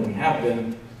quickly than we have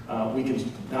been. We can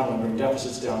not only bring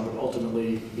deficits down, but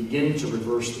ultimately begin to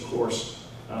reverse the course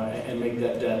and make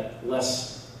that debt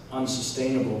less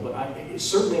unsustainable. But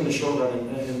certainly in the short run,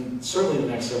 and certainly in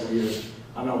the next several years,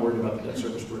 I'm not worried about the debt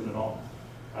service burden at all.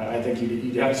 I think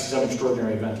you'd have to see some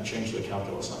extraordinary event to change the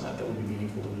calculus on that that would be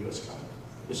meaningful to the U.S. economy.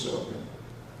 Yes, sir.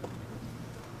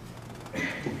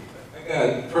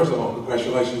 First of all,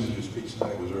 congratulations on your speech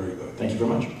tonight. It was very good. Thank you very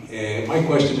much. My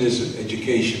question is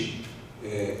education.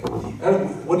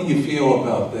 What do you feel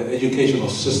about the educational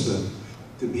system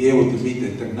to be able to meet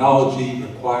the technology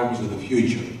requirements of the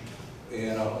future?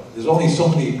 There's only so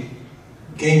many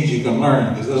games you can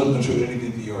learn. This doesn't contribute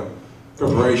anything to your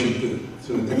preparation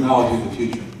to the technology of the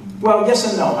future. Well, yes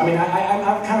and no. I mean,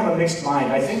 I'm kind of a mixed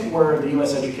mind. I think where the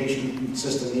U.S. education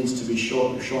system needs to be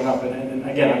showing up, and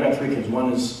again, I've got 3 kids.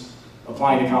 One is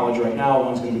applying to college right now,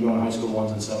 one's going to be going to high school,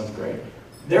 one's in 7th grade.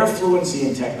 Their fluency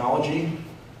in technology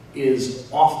is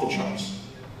off the charts.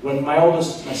 When my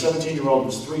oldest, my 17-year-old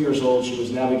was 3 years old, she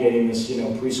was navigating this,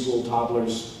 preschool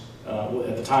toddlers,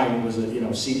 at the time it was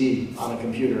a, CD on a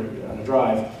computer, on a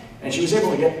drive, and she was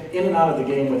able to get in and out of the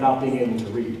game without being able to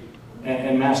read,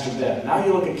 and mastered that. Now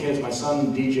you look at kids, my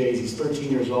son DJs, he's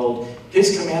 13 years old,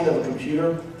 his command of a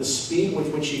computer, the speed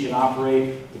with which he can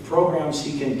operate, the programs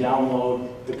he can download,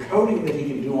 the coding that he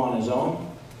can do on his own,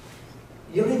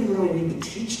 you don't even really need to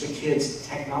teach the kids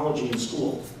technology in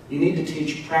school. You need to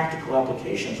teach practical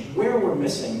applications. Where we're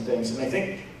missing things, and I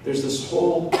think there's this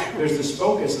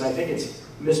focus, and I think it's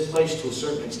misplaced to a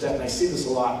certain extent, and I see this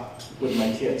a lot with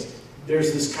my kids.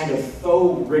 There's this kind of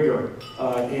faux rigor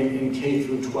in K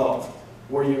through 12,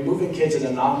 where you're moving kids in a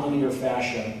nonlinear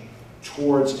fashion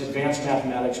towards advanced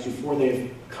mathematics before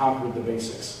they've conquered the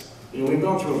basics. We've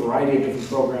gone through a variety of different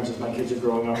programs as my kids are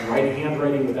growing up,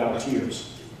 handwriting without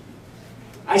tears.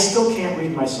 I still can't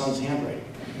read my son's handwriting.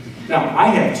 Now, I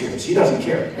have tears. He doesn't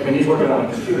care. I mean, he's working on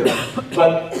a computer.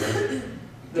 But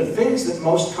the things that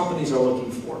most companies are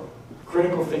looking for,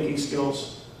 critical thinking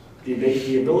skills, the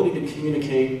ability to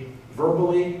communicate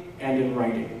verbally and in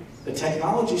writing. The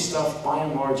technology stuff, by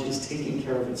and large, is taking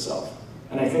care of itself.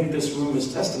 And I think this room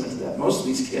is testament to that. Most of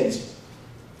these kids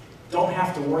don't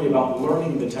have to worry about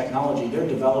learning the technology. They're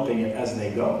developing it as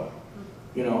they go.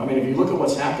 I mean, if you look at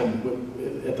what's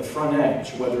happened at the front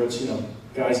edge, whether it's,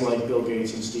 guys like Bill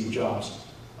Gates and Steve Jobs,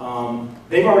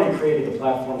 they've already created the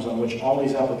platforms on which all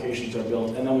these applications are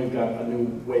built, and then we've got a new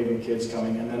wave of kids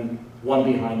coming, and then one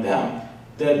behind them,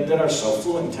 that are so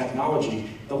fluent in technology.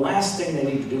 The last thing they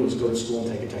need to do is go to school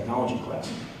and take a technology class.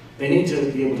 They need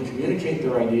to be able to communicate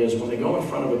their ideas. When they go in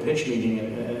front of a pitch meeting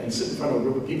and sit in front of a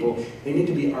group of people, they need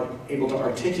to be able to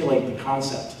articulate the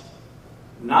concept,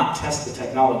 not test the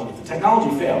technology. If the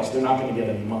technology fails, they're not going to get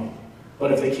any money.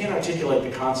 But if they can't articulate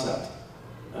the concept,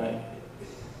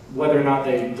 whether or not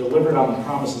they delivered on the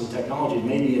promise of the technology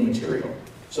may be immaterial.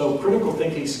 So critical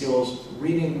thinking skills,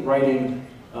 reading, writing,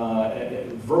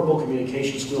 verbal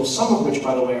communication skills, some of which,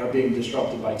 by the way, are being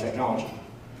disrupted by technology.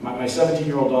 My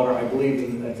 17-year-old daughter, I believe,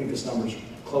 and I think this number is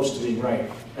close to being right,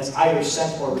 has either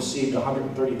sent or received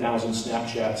 130,000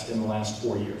 Snapchats in the last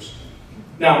 4 years.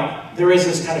 Now, there is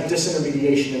this kind of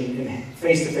disintermediation in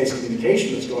face-to-face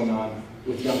communication that's going on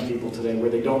with young people today,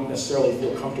 where they don't necessarily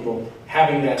feel comfortable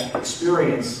having that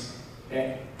experience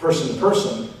person to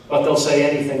person, but they'll say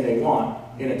anything they want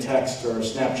in a text or a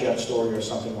Snapchat story or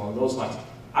something along those lines.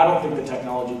 I don't think the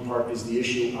technology part is the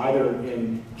issue either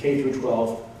in K through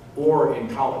 12 or in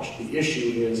college. The issue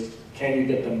is, can you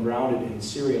get them grounded in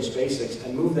serious basics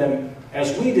and move them,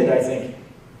 as we did, I think,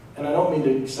 and I don't mean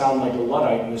to sound like a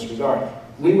Luddite in this regard,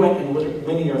 we went in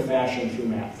linear fashion through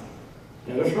math.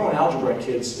 They're throwing algebra at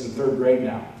kids in 3rd grade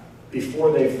now,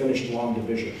 before they've finished long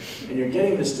division. And you're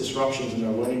getting this disruptions in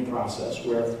their learning process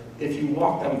where if you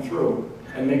walk them through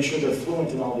and make sure they're fluent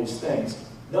in all these things,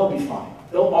 they'll be fine.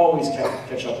 They'll always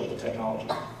catch up with the technology.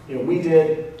 We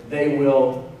did, they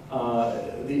will.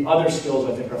 The other skills,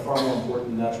 I think, are far more important,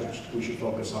 and that's what we should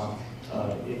focus on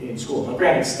in school. Now,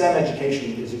 granted, STEM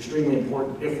education is extremely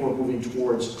important if we're moving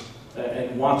towards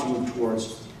and want to move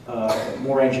towards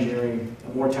more engineering,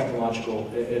 more technological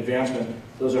advancement.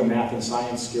 Those are math and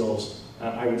science skills.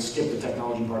 I would skip the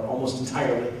technology part almost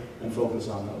entirely and focus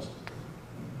on those.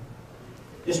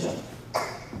 Yes, ma'am.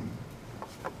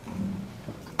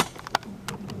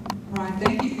 Ron,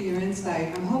 thank you for your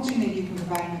insight. I'm hoping that you can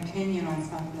provide an opinion on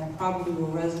something that probably will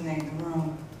resonate in the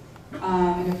room.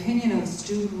 An opinion of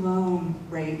student loan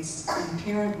rates and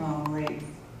parent loan rates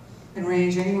can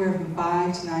range anywhere from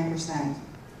 5 to 9%.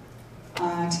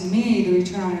 To me, the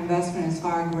return on investment is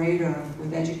far greater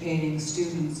with educating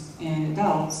students and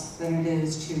adults than it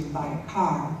is to buy a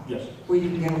car, Yes. where you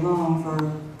can get a loan for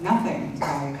nothing to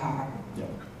buy a car. Yeah.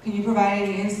 Can you provide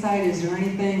any insight? Is there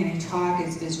anything, any talk?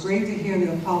 It's great to hear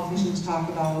the politicians talk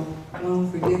about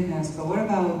loan forgiveness, but what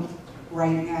about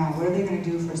right now? What are they going to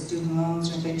do for student loans?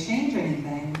 And if they change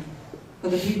anything for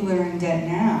the people that are in debt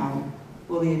now,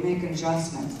 will they make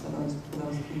adjustments for those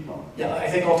people? Yeah, I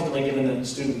think ultimately, given that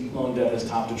student loan debt has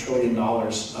topped $1 trillion,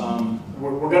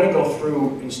 we're going to go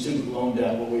through in student loan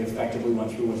debt what we effectively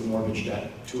went through with mortgage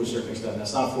debt to a certain extent.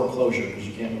 That's not foreclosure, because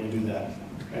you can't really do that.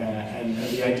 And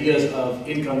the ideas of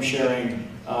income sharing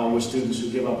with students who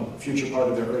give up a future part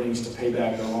of their earnings to pay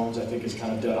back their loans, I think is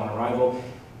kind of dead on arrival.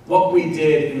 What we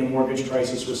did in the mortgage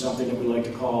crisis was something that we like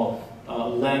to call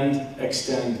lend,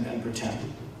 extend, and pretend.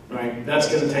 Right? That's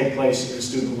going to take place in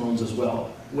student loans as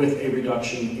well, with a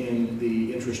reduction in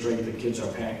the interest rate that kids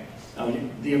are paying.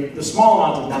 The small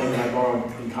amount of money that I borrowed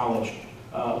in college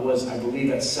was, I believe,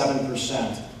 at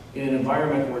 7% in an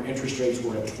environment where interest rates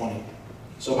were at 20.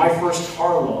 So my first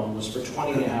car loan was for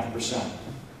 20.5%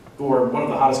 for one of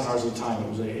the hottest cars at the time. It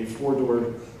was a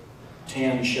four-door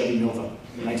tan Chevy Nova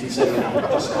in 1979.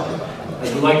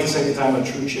 As we like to say at the time, a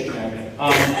true chick magnet.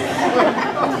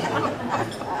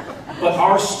 But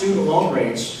our student loan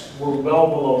rates were well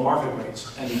below market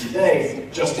rates. And today,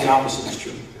 just the opposite is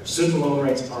true. Student loan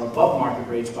rates are above market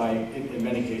rates by, in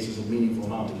many cases, a meaningful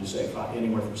amount, as you say,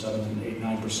 anywhere from 7, 8,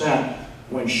 9%,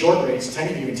 when short rates,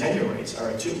 even 10-year rates,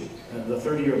 are at 2. The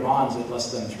 30-year bonds at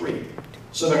less than 3.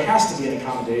 So there has to be an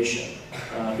accommodation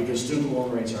because student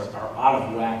loan rates are out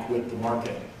of whack with the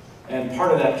market. And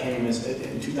part of that came as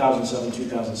in 2007,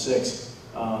 2006,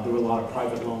 there were a lot of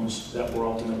private loans that were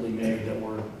ultimately made that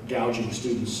were gouging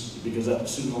students because that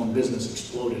student loan business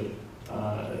exploded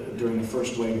during the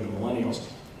first wave of the millennials.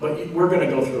 But we're going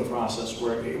to go through a process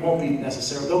where it won't be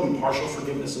necessary. There'll be partial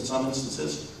forgiveness in some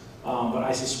instances, but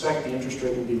I suspect the interest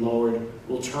rate will be lowered.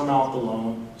 We'll term out the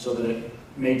loan so that it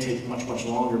may take much, much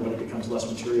longer, but it becomes less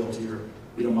material to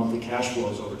your monthly cash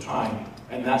flows over time.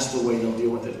 And that's the way they'll deal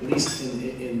with it, at least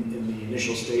in the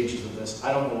initial stages of this.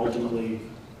 I don't know ultimately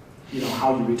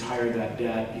how you retire that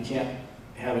debt. You can't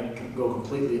have it go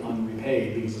completely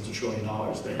unrepaid because it's $1 trillion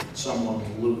that someone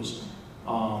will lose.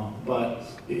 But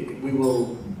we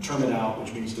will term it out,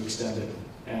 which means to extend it,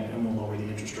 and we'll lower the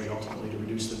interest rate ultimately to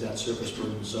reduce the debt service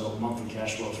burden, so monthly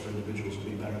cash flows for individuals will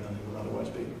be better than they would otherwise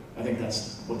be. I think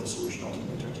that's what the solution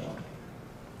ultimately turns out.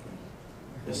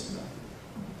 Yes.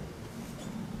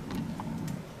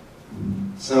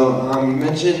 So you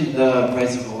mentioned the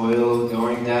price of oil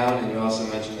going down, and you also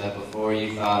mentioned that before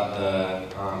you thought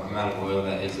the amount of oil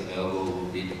that is available will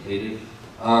be depleted.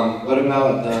 What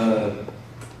about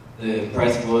the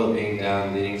price of oil being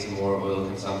down, leading to more oil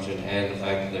consumption, and the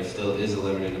fact that there still is a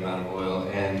limited amount of oil,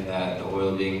 and that the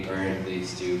oil being burned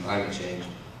leads to climate change?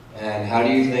 And how do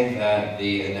you think that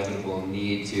the inevitable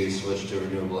need to switch to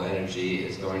renewable energy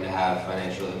is going to have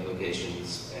financial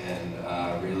implications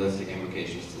and realistic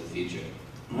implications to the future?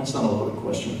 That's not a loaded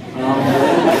question.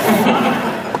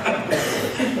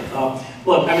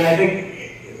 Look, I mean, I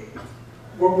think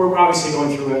we're obviously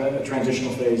going through a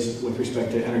transitional phase with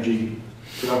respect to energy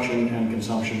production and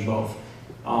consumption both.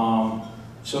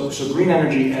 So green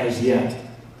energy as yet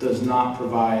does not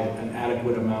provide an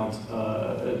adequate amount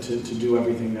to do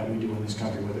everything that we do in this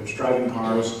country, whether it's driving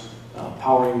cars,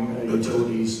 powering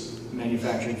utilities,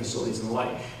 manufacturing facilities, and the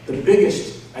like. The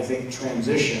biggest, I think,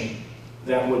 transition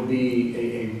that would be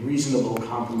a reasonable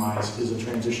compromise is a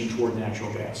transition toward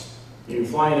natural gas. You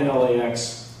fly into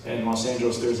LAX and Los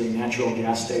Angeles, there's a natural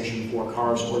gas station for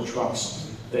cars or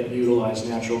trucks that utilize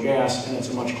natural gas, and it's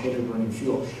a much cleaner burning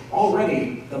fuel.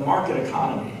 Already, the market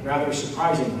economy, rather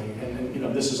surprisingly,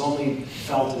 and this is only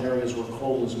felt in areas where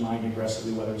coal is mined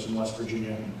aggressively, whether it's in West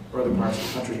Virginia or other parts of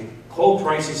the country. Coal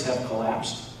prices have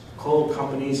collapsed. Coal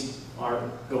companies are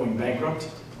going bankrupt.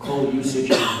 Coal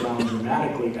usage is down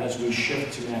dramatically as we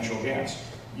shift to natural gas.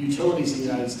 Utilities in the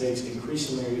United States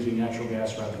increasingly are using natural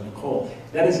gas rather than coal.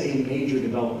 That is a major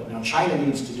development. Now, China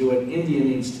needs to do it, India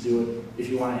needs to do it if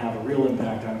you want to have a real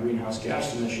impact on greenhouse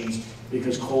gas emissions,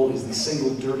 because coal is the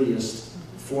single dirtiest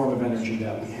form of energy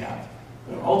that we have.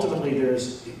 But ultimately,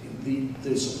 there's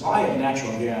the supply of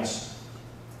natural gas,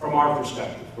 from our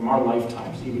perspective, from our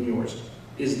lifetimes, even yours,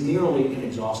 is nearly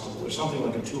inexhaustible. There's something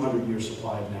like a 200-year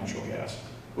supply of natural gas,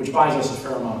 which buys us a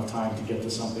fair amount of time to get to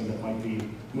something that might be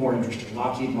more interesting.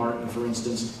 Lockheed Martin, for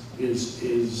instance,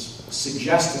 is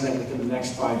suggesting that within the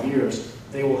next 5 years,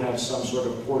 they will have some sort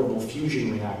of portable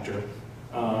fusion reactor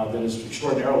that is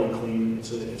extraordinarily clean.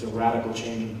 It's a radical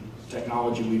change in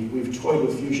technology. We've toyed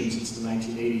with fusion since the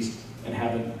 1980s and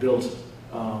haven't built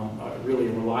really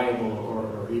a reliable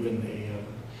or even a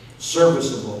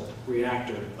serviceable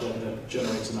reactor that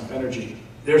generates enough energy.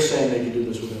 They're saying they can do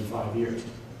this within 5 years.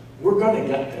 We're going to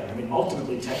get there. I mean,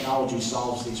 ultimately, technology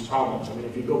solves these problems. I mean,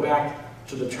 if you go back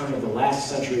to the turn of the last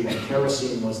century when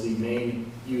kerosene was the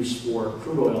main use for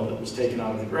crude oil that was taken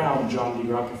out of the ground, John D.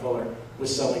 Rockefeller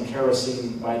was selling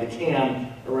kerosene by the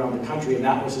can around the country, and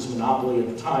that was his monopoly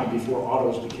at the time before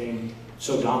autos became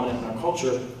so dominant in our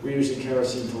culture. We're using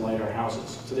kerosene to light our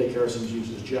houses. Today, kerosene is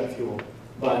used as jet fuel,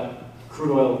 but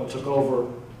crude oil took over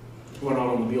when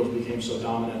automobiles became so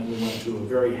dominant, and we went to a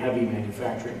very heavy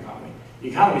manufacturing economy. The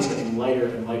economy is getting lighter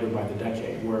and lighter by the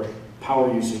decade, where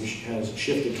power usage has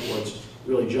shifted towards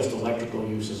really just electrical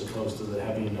use as opposed to the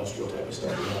heavy industrial type of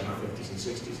stuff we had in the 50s and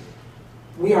 60s.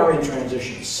 We are in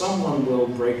transition. Someone will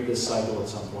break this cycle at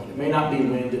some point. It may not be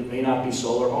wind, it may not be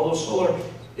solar, although solar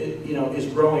is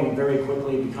growing very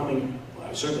quickly, becoming,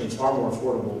 certainly it's far more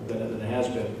affordable than it has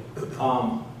been.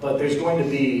 But there's going to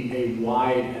be a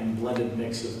wide and blended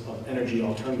mix of energy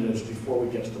alternatives before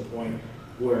we get to the point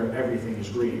where everything is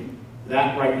green.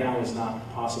 That right now is not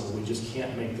possible. We just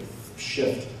can't make the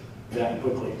shift that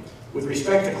quickly. With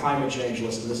respect to climate change,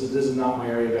 listen, this is not my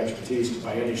area of expertise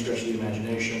by any stretch of the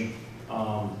imagination.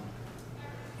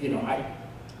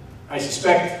 I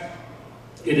suspect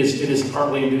it is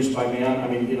partly induced by man. I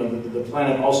mean, the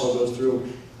planet also goes through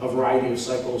a variety of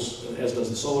cycles, as does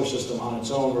the solar system on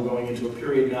its own. We're going into a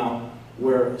period now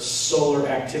where solar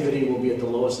activity will be at the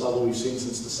lowest level we've seen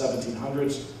since the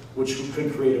 1700s, which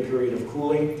could create a period of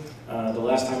cooling. The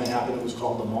last time it happened, it was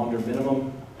called the Maunder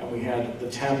Minimum, and we had the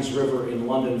Thames River in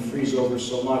London freeze over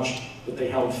so much that they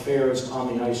held fairs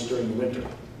on the ice during the winter.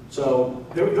 So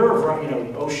there are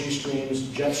ocean streams,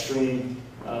 jet stream,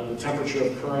 the temperature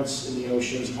of currents in the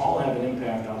oceans all have an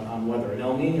impact on weather. An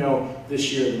El Nino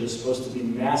this year that is supposed to be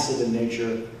massive in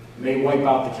nature may wipe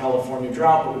out the California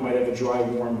drought, but we might have a dry,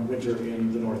 warm winter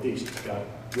in the Northeast, God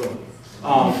willing.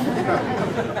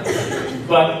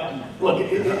 But look,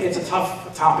 it's a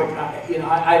tough topic.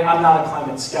 I'm not a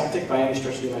climate skeptic by any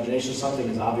stretch of the imagination. Something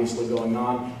is obviously going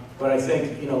on, but I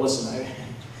think, listen,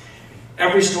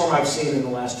 every storm I've seen in the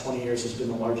last 20 years has been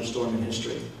the largest storm in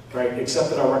history, right? Except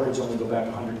that our records only go back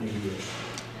 180 years,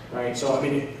 right? So, I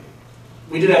mean,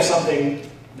 we did have something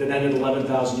that ended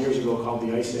 11,000 years ago called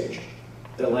the Ice Age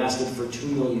that lasted for 2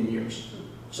 million years.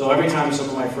 So every time some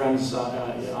of my friends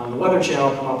on the Weather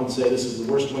Channel come up and say this is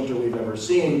the worst winter we've ever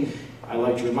seen, I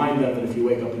like to remind them that if you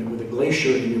wake up with a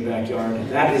glacier in your backyard,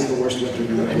 that is the worst winter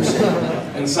you've ever seen.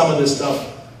 And some of this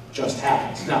stuff just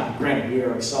happens. Now, granted, we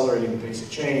are accelerating the pace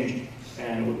of change,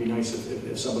 and it would be nice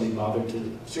if somebody bothered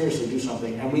to seriously do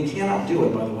something. And we cannot do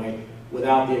it, by the way,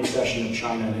 without the accession of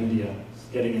China and India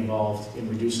getting involved in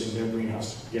reducing their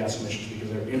greenhouse gas emissions because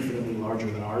they're infinitely larger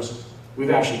than ours.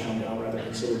 We've actually come down rather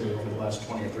considerably over the last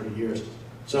 20 or 30 years.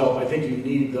 So I think you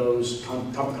need those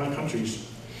countries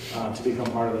to become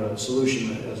part of the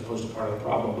solution as opposed to part of the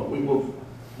problem. But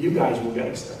you guys will get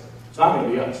us there. It's not going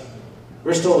to be us.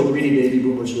 We're still the greedy baby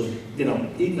boomers who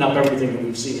have, eaten up everything that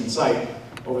we've seen in sight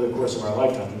over the course of our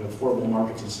lifetime. We have 4 bull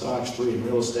markets in stocks, 3 in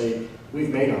real estate. We've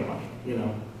made our money.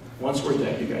 Once we're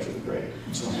dead, you guys will be great.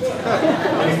 So,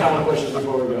 any final questions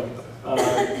before we go?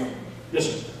 Yes,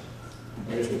 sir.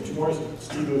 I guess we have 2 more.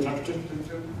 Steve, do a time for 2?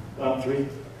 3?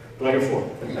 Do I hear 4?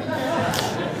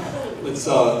 Let's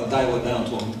dial it down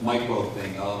to a micro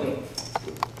thing.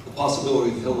 The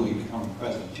possibility of Hillary becoming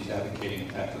president, she's advocating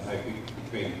tax on high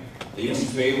trading. Are you in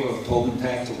favor of Tobin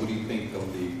tax, or what do you think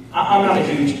of the? I'm not a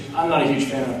huge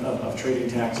fan of trading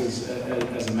taxes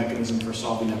as a mechanism for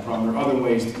solving that problem. There are other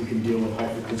ways that you can deal with high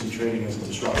frequency trading as a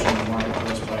disruption in the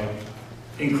marketplace by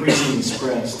increasing the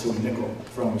spreads to a nickel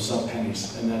from sub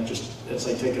pennies, and it's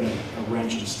like taking a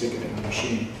wrench and sticking it in the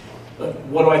machine. But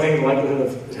what do I think the likelihood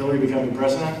of Hillary becoming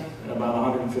president? About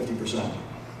 150%.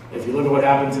 If you look at what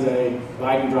happened today,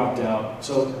 Biden dropped out.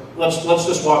 So let's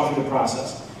just walk through the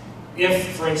process.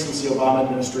 If, for instance, the Obama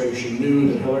administration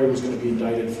knew that Hillary was going to be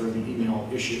indicted for the email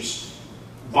issues,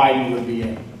 Biden would be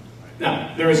in.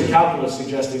 Now, there is a calculus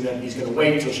suggesting that he's going to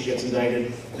wait until she gets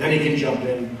indicted, then he can jump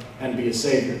in and be a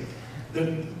savior.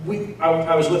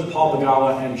 I was with Paul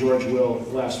Begala and George Will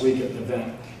last week at an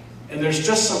event, and there's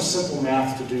just some simple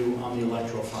math to do on the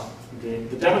electoral front. Okay?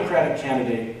 The Democratic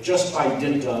candidate, just by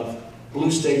dint of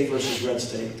blue state versus red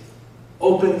state,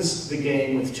 opens the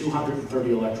game with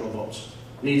 230 electoral votes.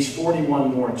 Needs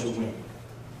 41 more to win.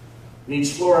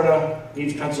 Needs Florida,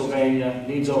 needs Pennsylvania,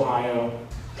 needs Ohio,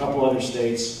 a couple other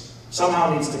states.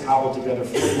 Somehow needs to cobble together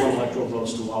 41 electoral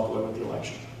votes to walk away with the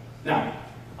election. Now,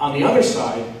 on the other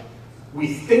side,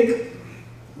 we think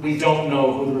we don't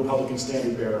know who the Republican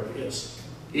standard bearer is.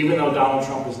 even though Donald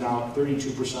Trump is now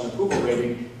 32% approval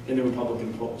rating in the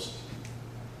Republican polls.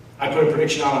 I put a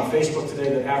prediction out on Facebook today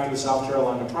that after the South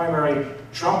Carolina primary,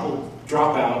 Trump will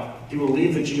drop out, he will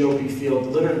leave the GOP field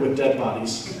littered with dead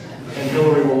bodies, and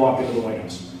Hillary will walk into the White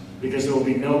House. Because there will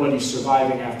be nobody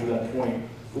surviving after that point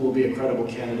who will be a credible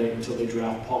candidate until they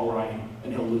draft Paul Ryan,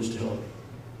 and he'll lose to Hillary.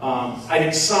 I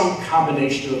think some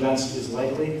combination of events is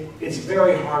likely. It's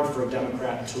very hard for a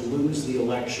Democrat to lose the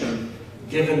election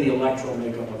given the electoral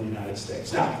makeup of the United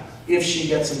States. Now, if she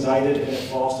gets indicted and it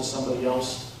falls to somebody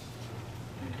else,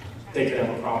 they could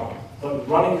have a problem. But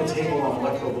running the table on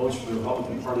electoral votes for the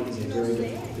Republican Party is a very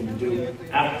difficult thing to do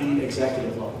at the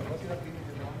executive level.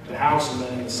 The House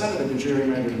and the Senate have been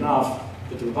gerrymandered enough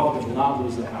that the Republicans will not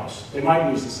lose the House. They might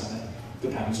lose the Senate,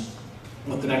 depends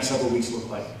what the next several weeks look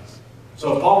like.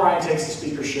 So if Paul Ryan takes the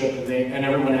speakership and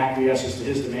everyone acquiesces to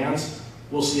his demands,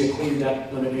 we'll see a clean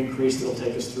debt limit increase that'll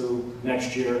take us through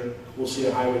next year. We'll see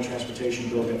a highway transportation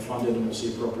bill get funded, and we'll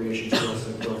see appropriations bills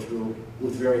that go through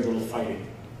with very little fighting.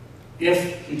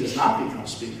 If he does not become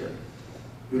speaker,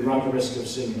 we run the risk of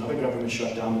seeing another government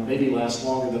shutdown that maybe lasts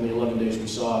longer than the 11 days we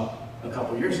saw a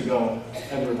couple years ago,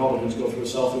 and the Republicans go through a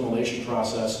self-immolation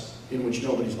process in which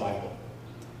nobody's viable.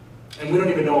 And we don't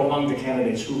even know among the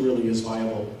candidates who really is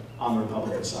viable on the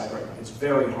Republican side right now. It's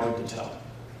very hard to tell.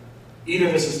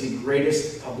 Either this is the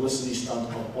greatest publicity stunt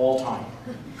of all time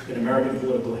in American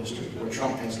political history, where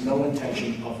Trump has no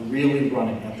intention of really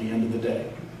running at the end of the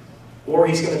day, or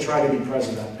he's going to try to be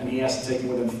president, and he has to take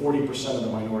more than 40% of the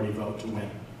minority vote to win.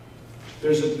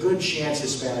 There's a good chance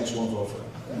Hispanics won't vote for him.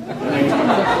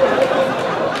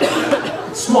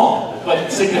 Small,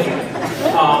 but significant.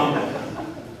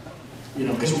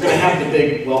 Because we're going to have the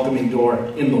big welcoming door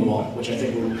in the wall, which I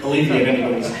think will alleviate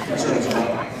anybody's concerns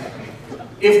about it.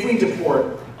 If we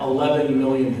deport 11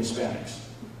 million Hispanics,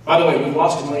 by the way, we've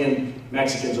lost 1 million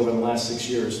Mexicans over the last 6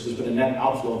 years. There's been a net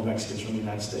outflow of Mexicans from the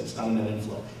United States, not a net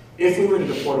inflow. If we were to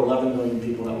deport 11 million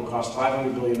people, that would cost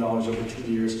 $500 billion over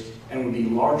 2 years and would be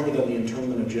larger than the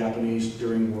internment of Japanese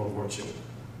during World War II.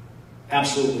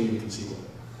 Absolutely inconceivable.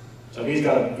 So he's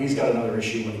got another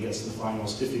issue when he gets to the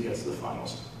finals, if he gets to the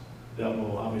finals. That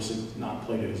will obviously not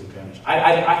play to his advantage.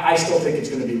 I still think it's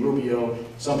going to be Rubio.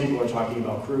 Some people are talking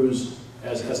about Cruz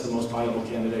as the most viable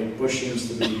candidate. Bush seems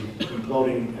to be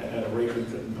imploding at a rate we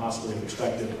couldn't possibly have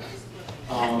expected.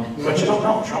 But you don't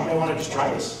know. Trump may want to just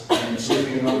try this and see if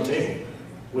he can run the table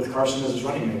with Carson as his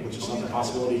running mate, which is not the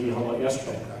possibility he held out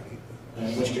yesterday.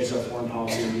 In which case our foreign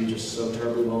policy will be just so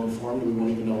terribly well informed we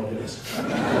won't even know what it is.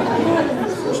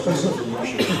 First person from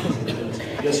Russia.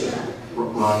 Yes, sir.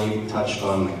 Ron, you touched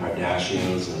on the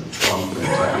Kardashians and Trump and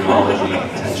technology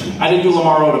attention. I didn't do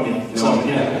Lamar Odom yet. So,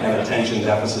 yeah. And attention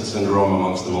deficit syndrome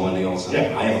amongst the millennials. And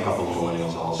yeah. I have a couple of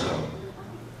millennials also.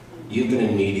 You've been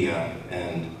in media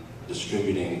and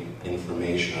distributing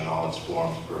information in all its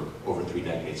forms for over 3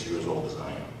 decades. You're as old as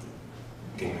I am.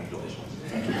 Congratulations.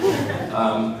 Thank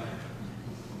you.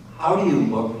 How do you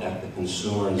look at the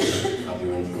consumers of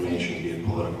your information, be it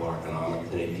political or economic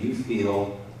today? Do you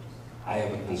feel, I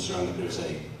have a concern that there's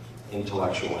a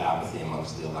intellectual apathy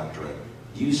amongst the electorate.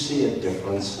 Do you see a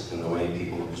difference in the way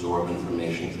people absorb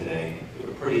information today? You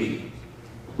have a pretty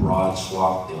broad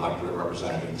swath of the electorate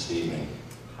represented this evening.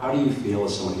 How do you feel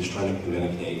as someone who's trying to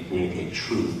communicate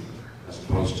truth as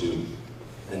opposed to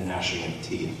the gnashing of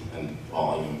teeth and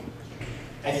volume?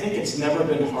 I think it's never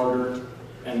been harder,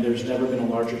 and there's never been a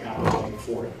larger appetite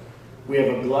for it. We have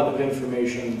a glut of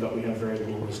information, but we have very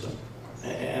little wisdom.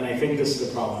 And I think this is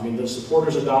the problem. I mean, the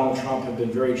supporters of Donald Trump have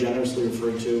been very generously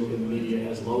referred to in the media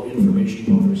as low information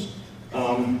voters.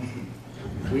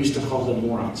 We used to call them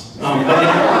morons.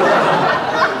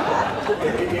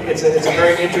 It's a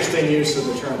very interesting use of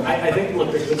the term. I think,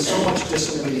 look, there's been so much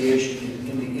disintermediation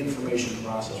in the information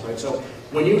process, right? So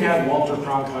when you had Walter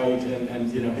Cronkite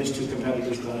and his 2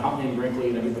 competitors, Huntley and Brinkley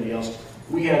and everybody else,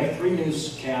 we had 3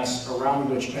 newscasts around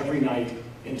which every night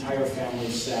entire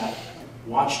families sat,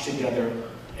 watched together,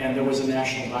 and there was a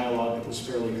national dialogue that was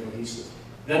fairly cohesive.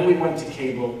 Then we went to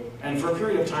cable, and for a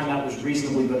period of time that was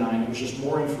reasonably benign. It was just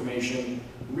more information,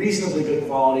 reasonably good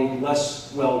quality,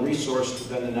 less well-resourced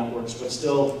than the networks, but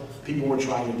still people were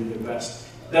trying to do their best.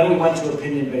 Then we went to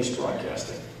opinion-based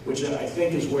broadcasting, which I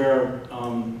think is where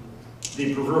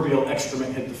the proverbial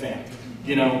excrement hit the fan.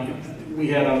 We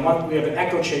have an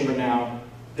echo chamber now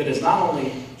that is not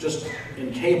only just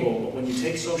in cable, but when you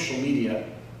take social media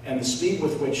and the speed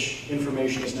with which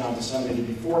information is now disseminated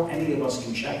before any of us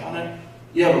can check on it,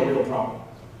 you have a real problem.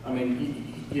 I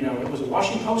mean, it was a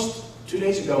Washington Post 2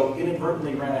 days ago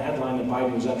inadvertently ran a headline that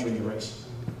Biden was entering the race.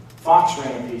 Fox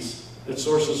ran a piece that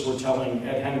sources were telling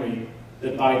Ed Henry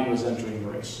that Biden was entering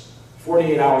the race.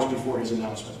 48 hours before his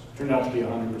announcement. Turned out to be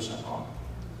 100% wrong.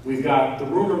 We've got the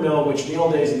rumor mill, which in the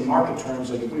old days in the market terms,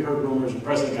 like if we heard rumors, the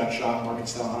president got shot,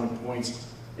 market's down 100 points,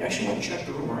 you actually want to check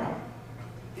the rumor out.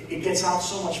 It gets out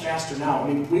so much faster now. I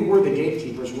mean, we were the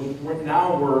gatekeepers.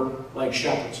 Now we're like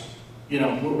shepherds. You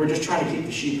know, we're just trying to keep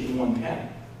the sheep in one pen,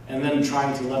 and then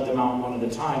trying to let them out one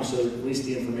at a time so that at least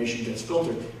the information gets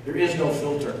filtered. There is no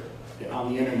filter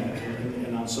on the internet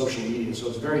and on social media, so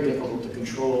it's very difficult to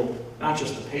control not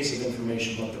just the pace of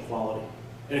information, but the quality.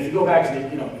 And if you go back to the,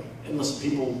 you know, unless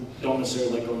people don't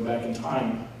necessarily like going back in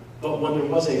time, but when there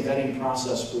was a vetting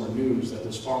process for news that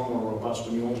was far more robust,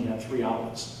 when you only had 3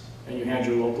 outlets, and you had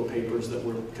your local papers that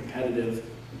were competitive,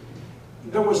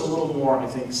 there was a little more, I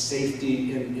think,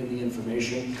 safety in the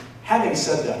information. Having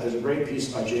said that, there's a great piece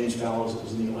by James Fallows that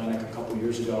was in the Atlantic a couple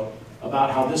years ago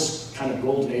about how this kind of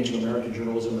golden age of American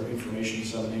journalism or information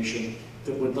dissemination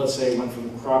that would, let's say, went from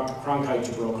Cronkite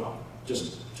to Brokaw,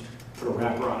 just to put a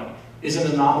wrapper on it, is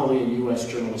an anomaly in U.S.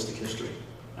 journalistic history.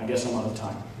 I guess I'm out of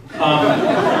time.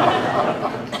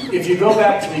 If you go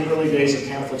back to the early days of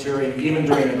pamphleteering, even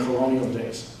during the colonial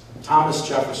days, Thomas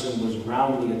Jefferson was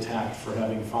roundly attacked for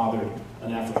having fathered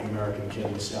an African-American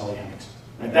kid with Sally Hemings.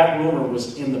 Right? That rumor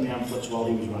was in the pamphlets while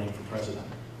he was running for president.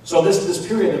 So this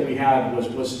period that we had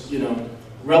was you know,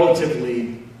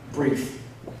 relatively brief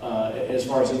as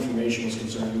far as information was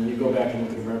concerned. When you go back and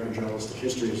look at American journalistic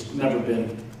history, it's never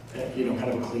been you know,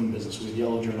 kind of a clean business. We had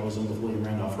yellow journalism with William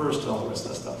Randolph Hearst and all the rest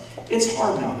of that stuff. It's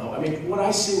hard now, though. I mean, what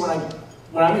I see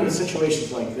when I'm in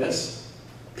situations like this,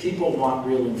 people want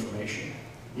real information.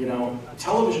 You know,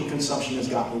 television consumption has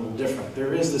gotten a little different.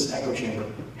 There is this echo chamber.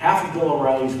 Half of Bill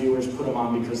O'Reilly's viewers put him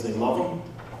on because they love him.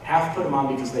 Half put him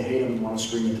on because they hate him and want to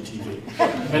scream at the TV.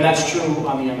 And that's true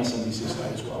on the MSNBC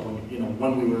side as well. When, you know,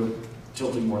 when we were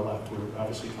tilting more left, we're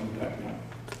obviously coming back now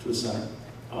to the center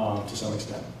to some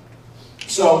extent.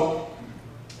 So,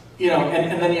 you know,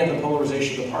 and then you have the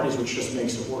polarization of the parties, which just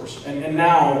makes it worse. And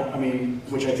now, I mean,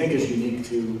 which I think is unique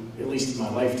to, at least in my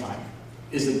lifetime,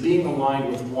 is that being aligned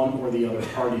with one or the other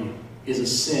party is a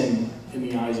sin in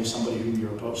the eyes of somebody who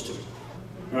you're opposed to.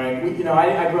 Right? You know,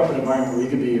 I grew up in an environment where you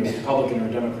could be a Republican or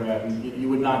a Democrat, and you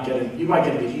would not get it. You might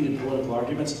get into heated political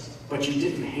arguments, but you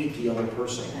didn't hate the other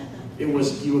person. It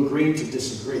was, you agreed to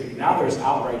disagree. Now there's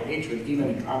outright hatred, even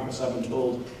in Congress. I've been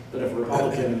told that if a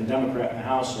Republican and a Democrat in the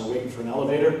House are waiting for an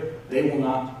elevator, they will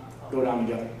not go down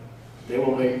together. They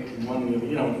will wait in one,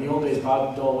 you know, in the old days,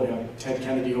 Bob Dole would have Ted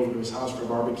Kennedy over to his house for a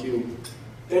barbecue.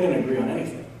 They didn't agree on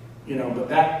anything, you know, but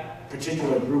that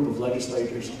particular group of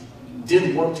legislators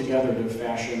did work together to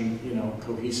fashion, you know,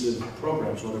 cohesive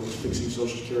programs, whether it was fixing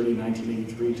Social Security in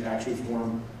 1983, tax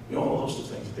reform, you know, a whole host of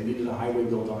things. If they needed a highway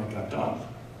built on, it got done.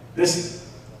 This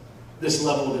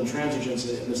level of intransigence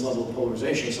and this level of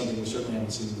polarization is something we certainly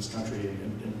haven't seen in this country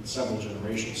in several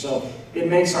generations. So it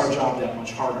makes our job that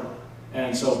much harder.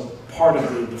 And so part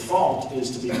of the default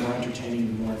is to be more entertaining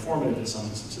and more informative in some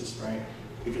instances, right?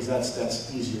 Because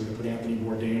that's easier to put Anthony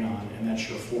Bourdain on, and that's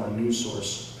your foreign news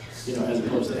source, you know, as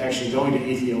opposed to actually going to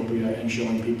Ethiopia and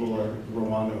showing people, or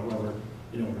Rwanda, or whoever,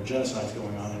 you know, where genocide's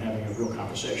going on, and having a real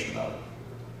conversation about it,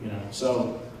 you know.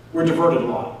 So we're diverted a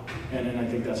lot, and I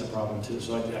think that's a problem too.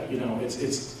 So you know, it's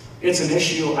an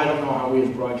issue. I don't know how we as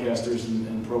broadcasters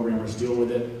and programmers deal with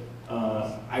it.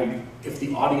 If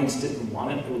the audience didn't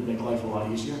want it, it would make life a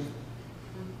lot easier.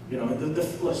 You know,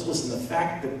 listen, the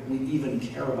fact that we even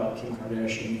care about Kim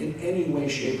Kardashian in any way,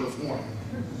 shape, or form,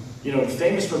 you know, the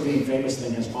famous for being famous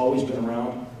thing has always been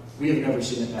around. We have never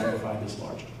seen it magnified this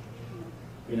large.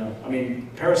 You know, I mean,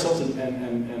 Paris Hilton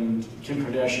and Kim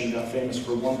Kardashian got famous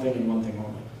for one thing and one thing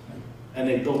only. And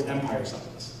they built empires out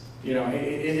of this. You know,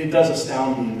 it does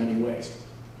astound me in many ways.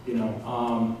 You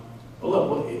know, but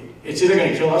look, it's either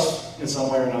going to kill us in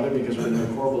some way or another because we're going to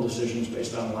make horrible decisions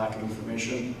based on lack of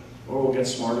information, or we'll get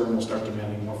smarter and we'll start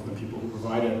demanding more from the people who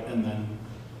provide it, and then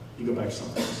you go back to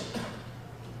something else.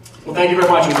 Well, thank you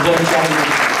very much. It was a pleasure chatting with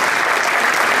you.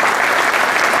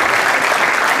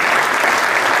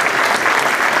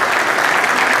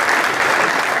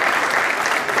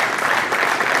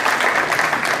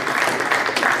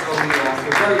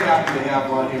 Very happy to have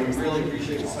Ron here. We really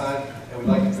appreciate his time, and we'd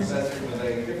like to present him with a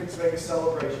DifferenceMaker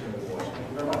Celebration Award.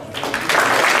 Thank you very much.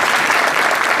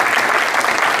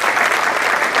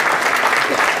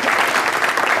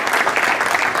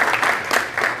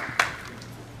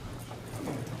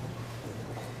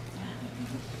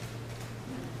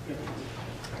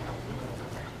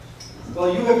 Well,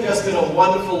 you have just been a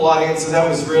wonderful audience, and that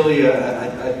was really,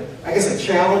 I guess, a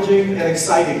challenging and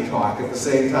exciting talk at the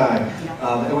same time.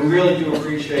 And we really do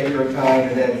appreciate your time,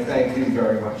 and thank you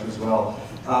very much as well.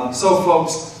 So,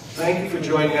 folks, Thank you for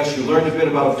joining us. You learned a bit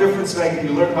about DifferenceMaker.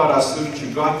 You learned about our students.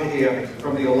 You got to hear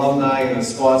from the alumni and the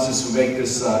sponsors who make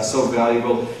this so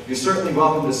valuable. You're certainly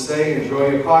welcome to stay,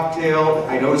 enjoy your cocktail.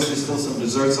 I noticed there's still some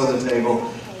desserts on the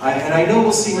table. And I know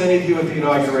we'll see many of you at the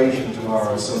inauguration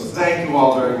tomorrow. So thank you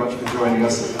all very much for joining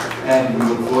us. And we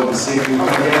look forward to seeing you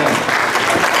again.